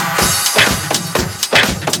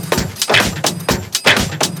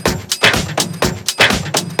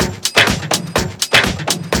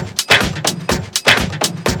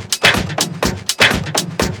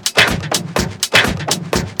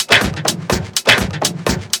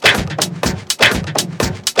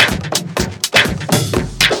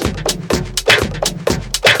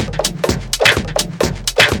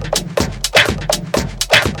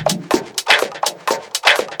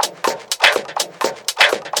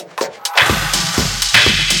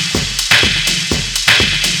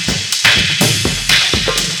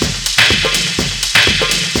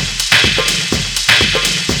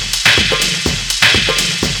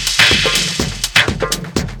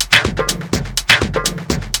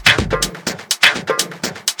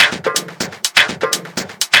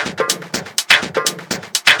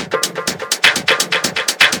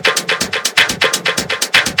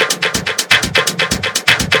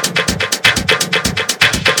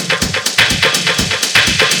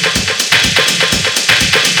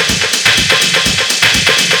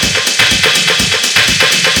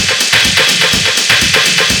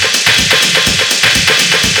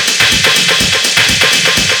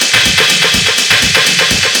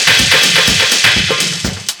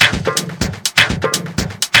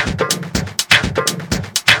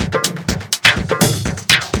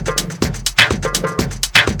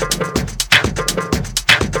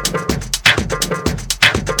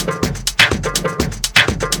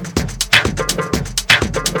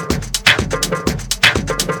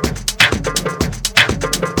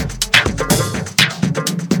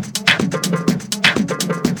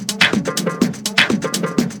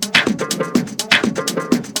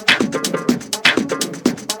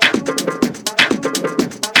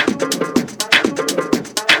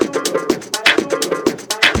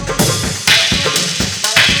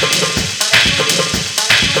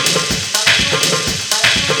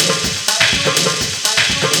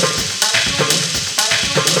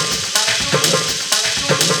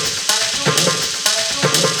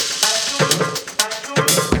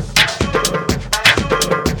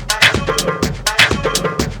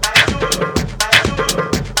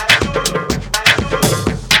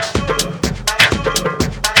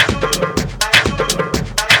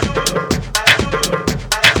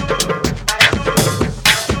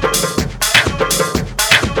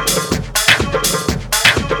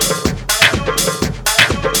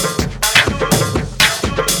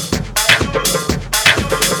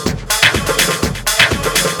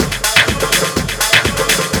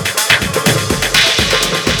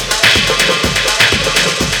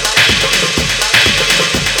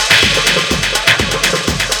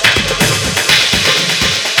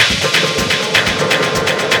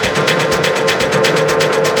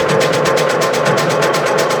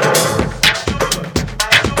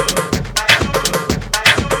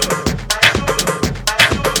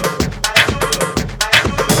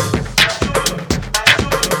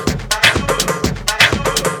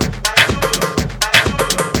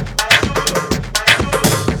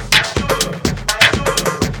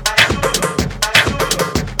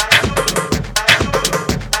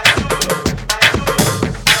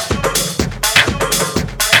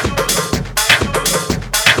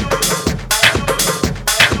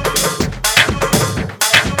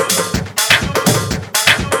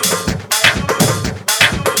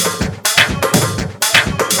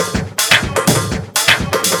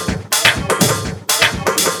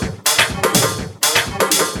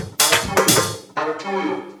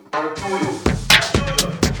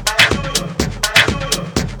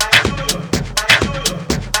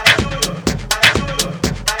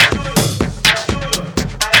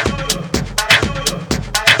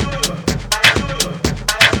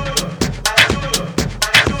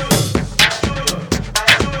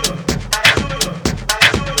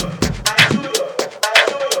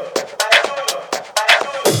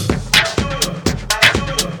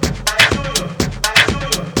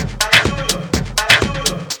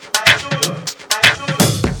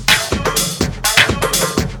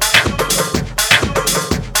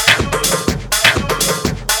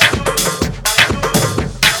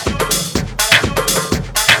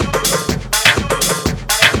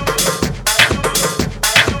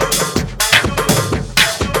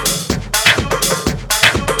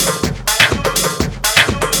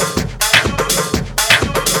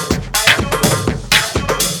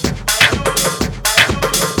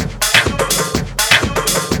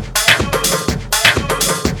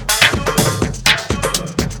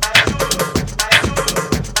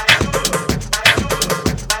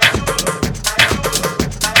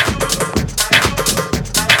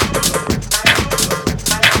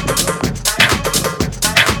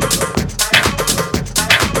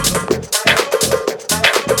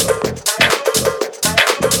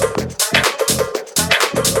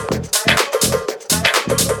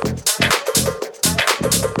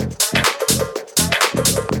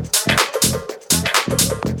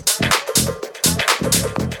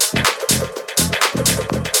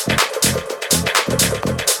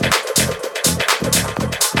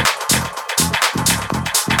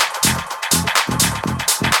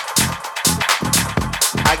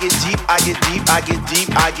 I get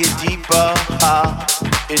deeper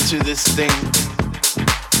into this thing.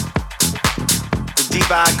 The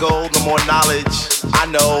deeper I go, the more knowledge I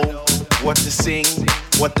know what to sing,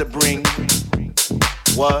 what to bring.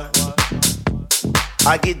 What?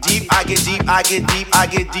 I get deep, I get deep, I get deep, I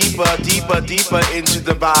get deeper, deeper, deeper into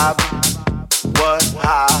the vibe. What?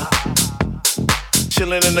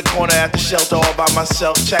 Chilling in the corner at the shelter all by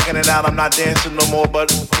myself, checking it out. I'm not dancing no more, but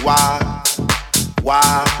why?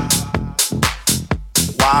 Why?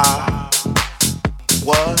 Why?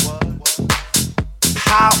 What?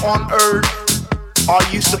 How on earth are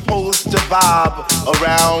you supposed to vibe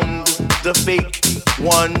around the fake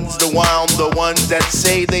ones, the ones that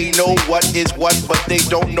say they know what is what, but they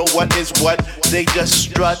don't know what is what. They just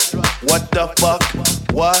strut. What the fuck?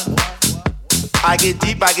 What? I get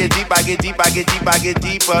deep, I get deep, I get deep, I get deep, I get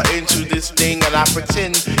deeper into this thing, and I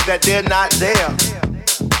pretend that they're not there.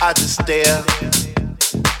 I just stare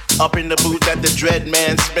up in the booth at the dread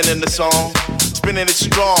man spinning the song, spinning it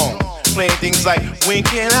strong, playing things like when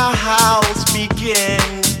can our house begin?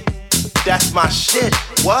 That's my shit.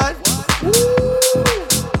 What? Woo!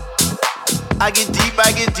 I get deep,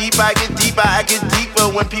 I get deep, I get deeper, I get deeper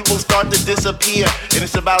when people start to disappear, and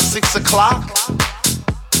it's about 6 o'clock.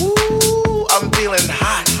 Ooh, I'm feeling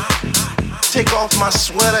hot. Take off my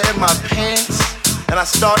sweater and my pants, and I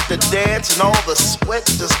start to dance, and all the sweat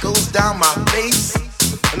just goes down my face,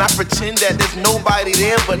 and I pretend that there's nobody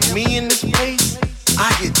there but me in this place.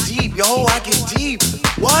 I get deep, yo, I get deep.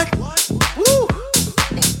 What? Woo!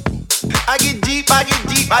 I get deep, I get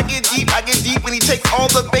deep, I get deep, I get deep. When he takes all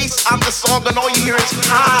the bass out the song, and all you hear is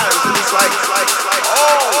highs, and it's like,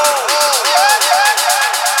 oh.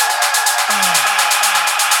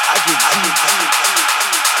 I get deep,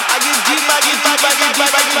 I get deep, I get deep, I get deep, I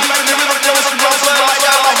get deep, and the rhythm goes from my blood like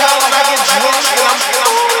alcohol, and I get drunk, and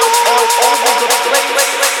I'm all over the place.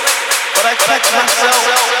 But I catch myself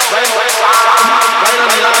right on line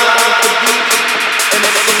with the beat, and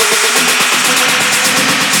it's sweet.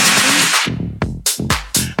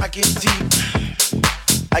 I get deep,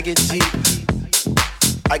 I get deep,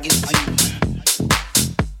 I get deep.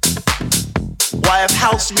 Why, if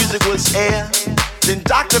house music was air, then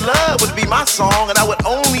Dr. Love would be my song, and I would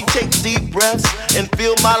only take deep breaths and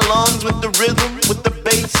fill my lungs with the rhythm, with the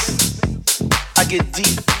bass. I get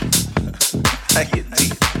deep, I get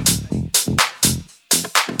deep.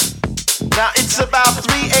 Now it's about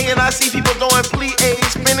 3 a.m. and I see people doing plie,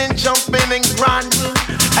 spinning, jumping, and grinding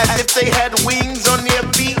as if they had wings on their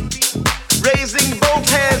feet, raising both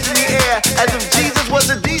hands in the air as if Jesus was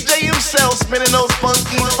a DJ himself, spinning those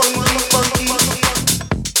funky, funky, funky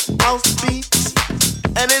house beats.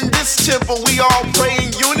 And in this temple we all pray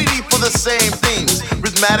in unity for the same things.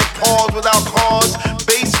 Rhythmic pause without cause,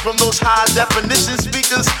 bass from those high definition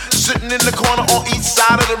speakers sitting in the corner on each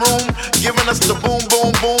side of the room, giving us the boom,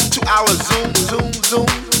 boom, boom to our zoom, zoom, zoom.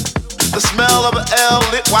 The smell of an L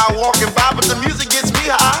lit while walking by, but the music gets me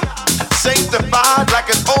high. Sanctified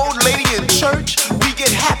like an old lady in church, we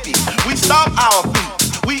get happy, we stomp our feet,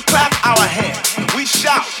 we clap our hands, we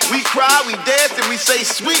shout, we cry, we dance, and we say,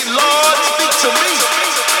 sweet Lord, speak to me.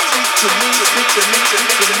 Speak to me, speak to me,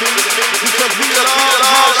 speak to me, because we love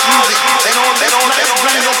house music, and on this night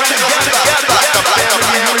bring us together like a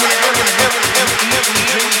family reunion.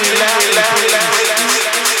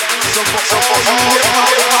 So for all you do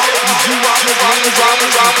our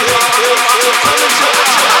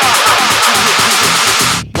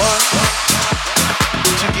what?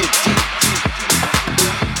 To get deep.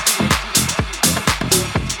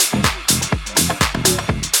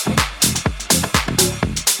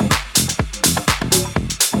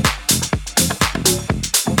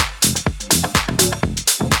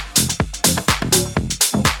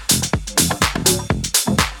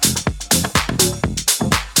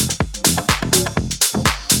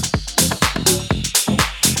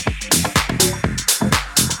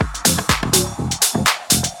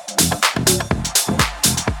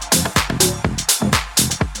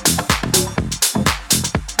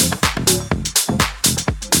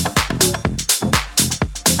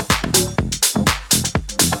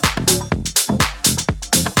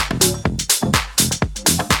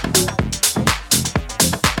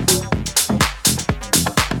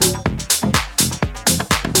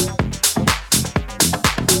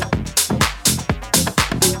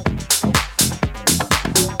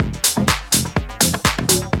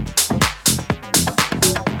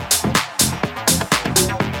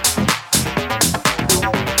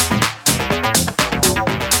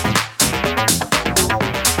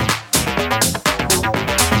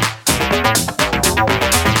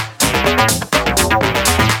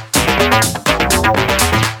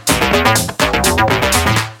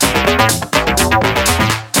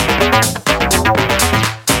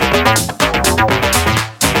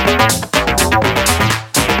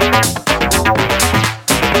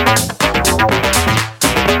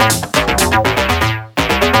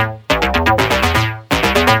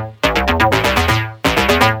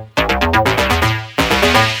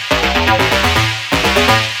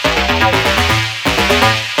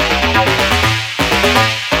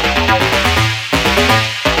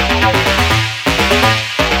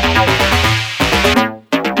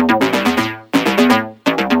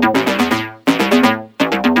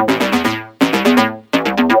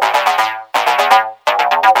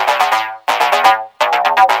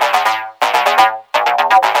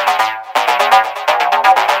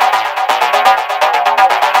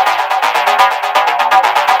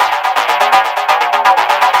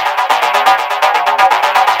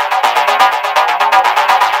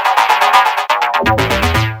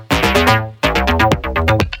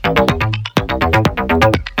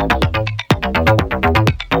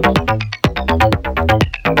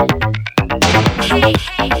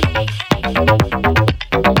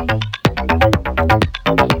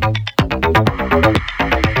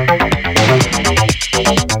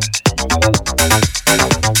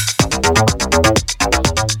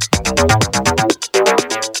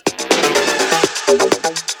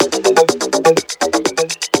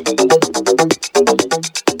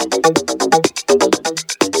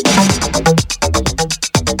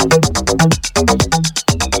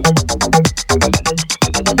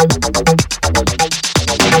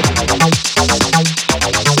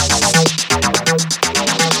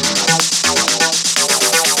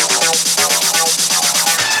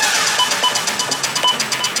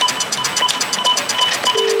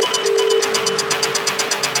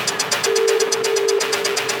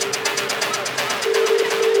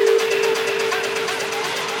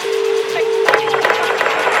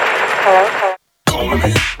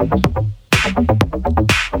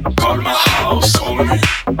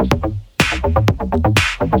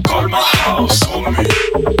 my house on me.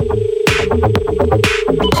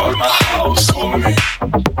 Call my house on me.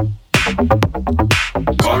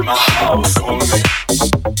 Call my house on me.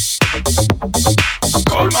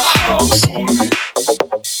 Call my house on me.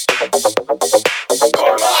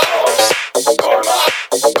 Call my house. Call my.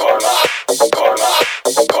 Call my. Call my. Call my.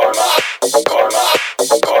 Call my. Call my.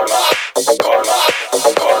 Call my. Call my. Call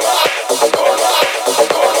my. Call my.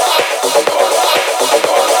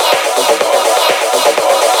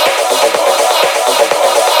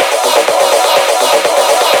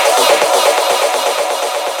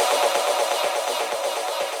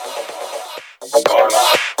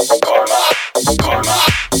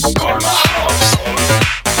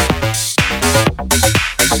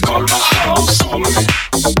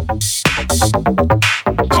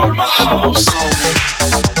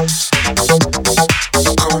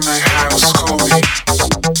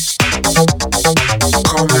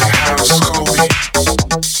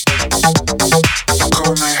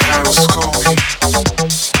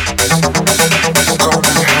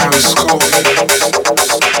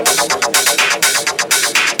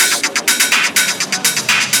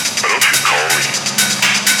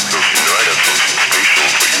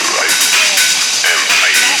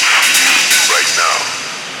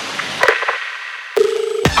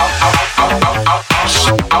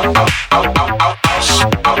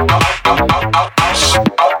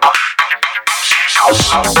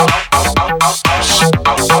 Out.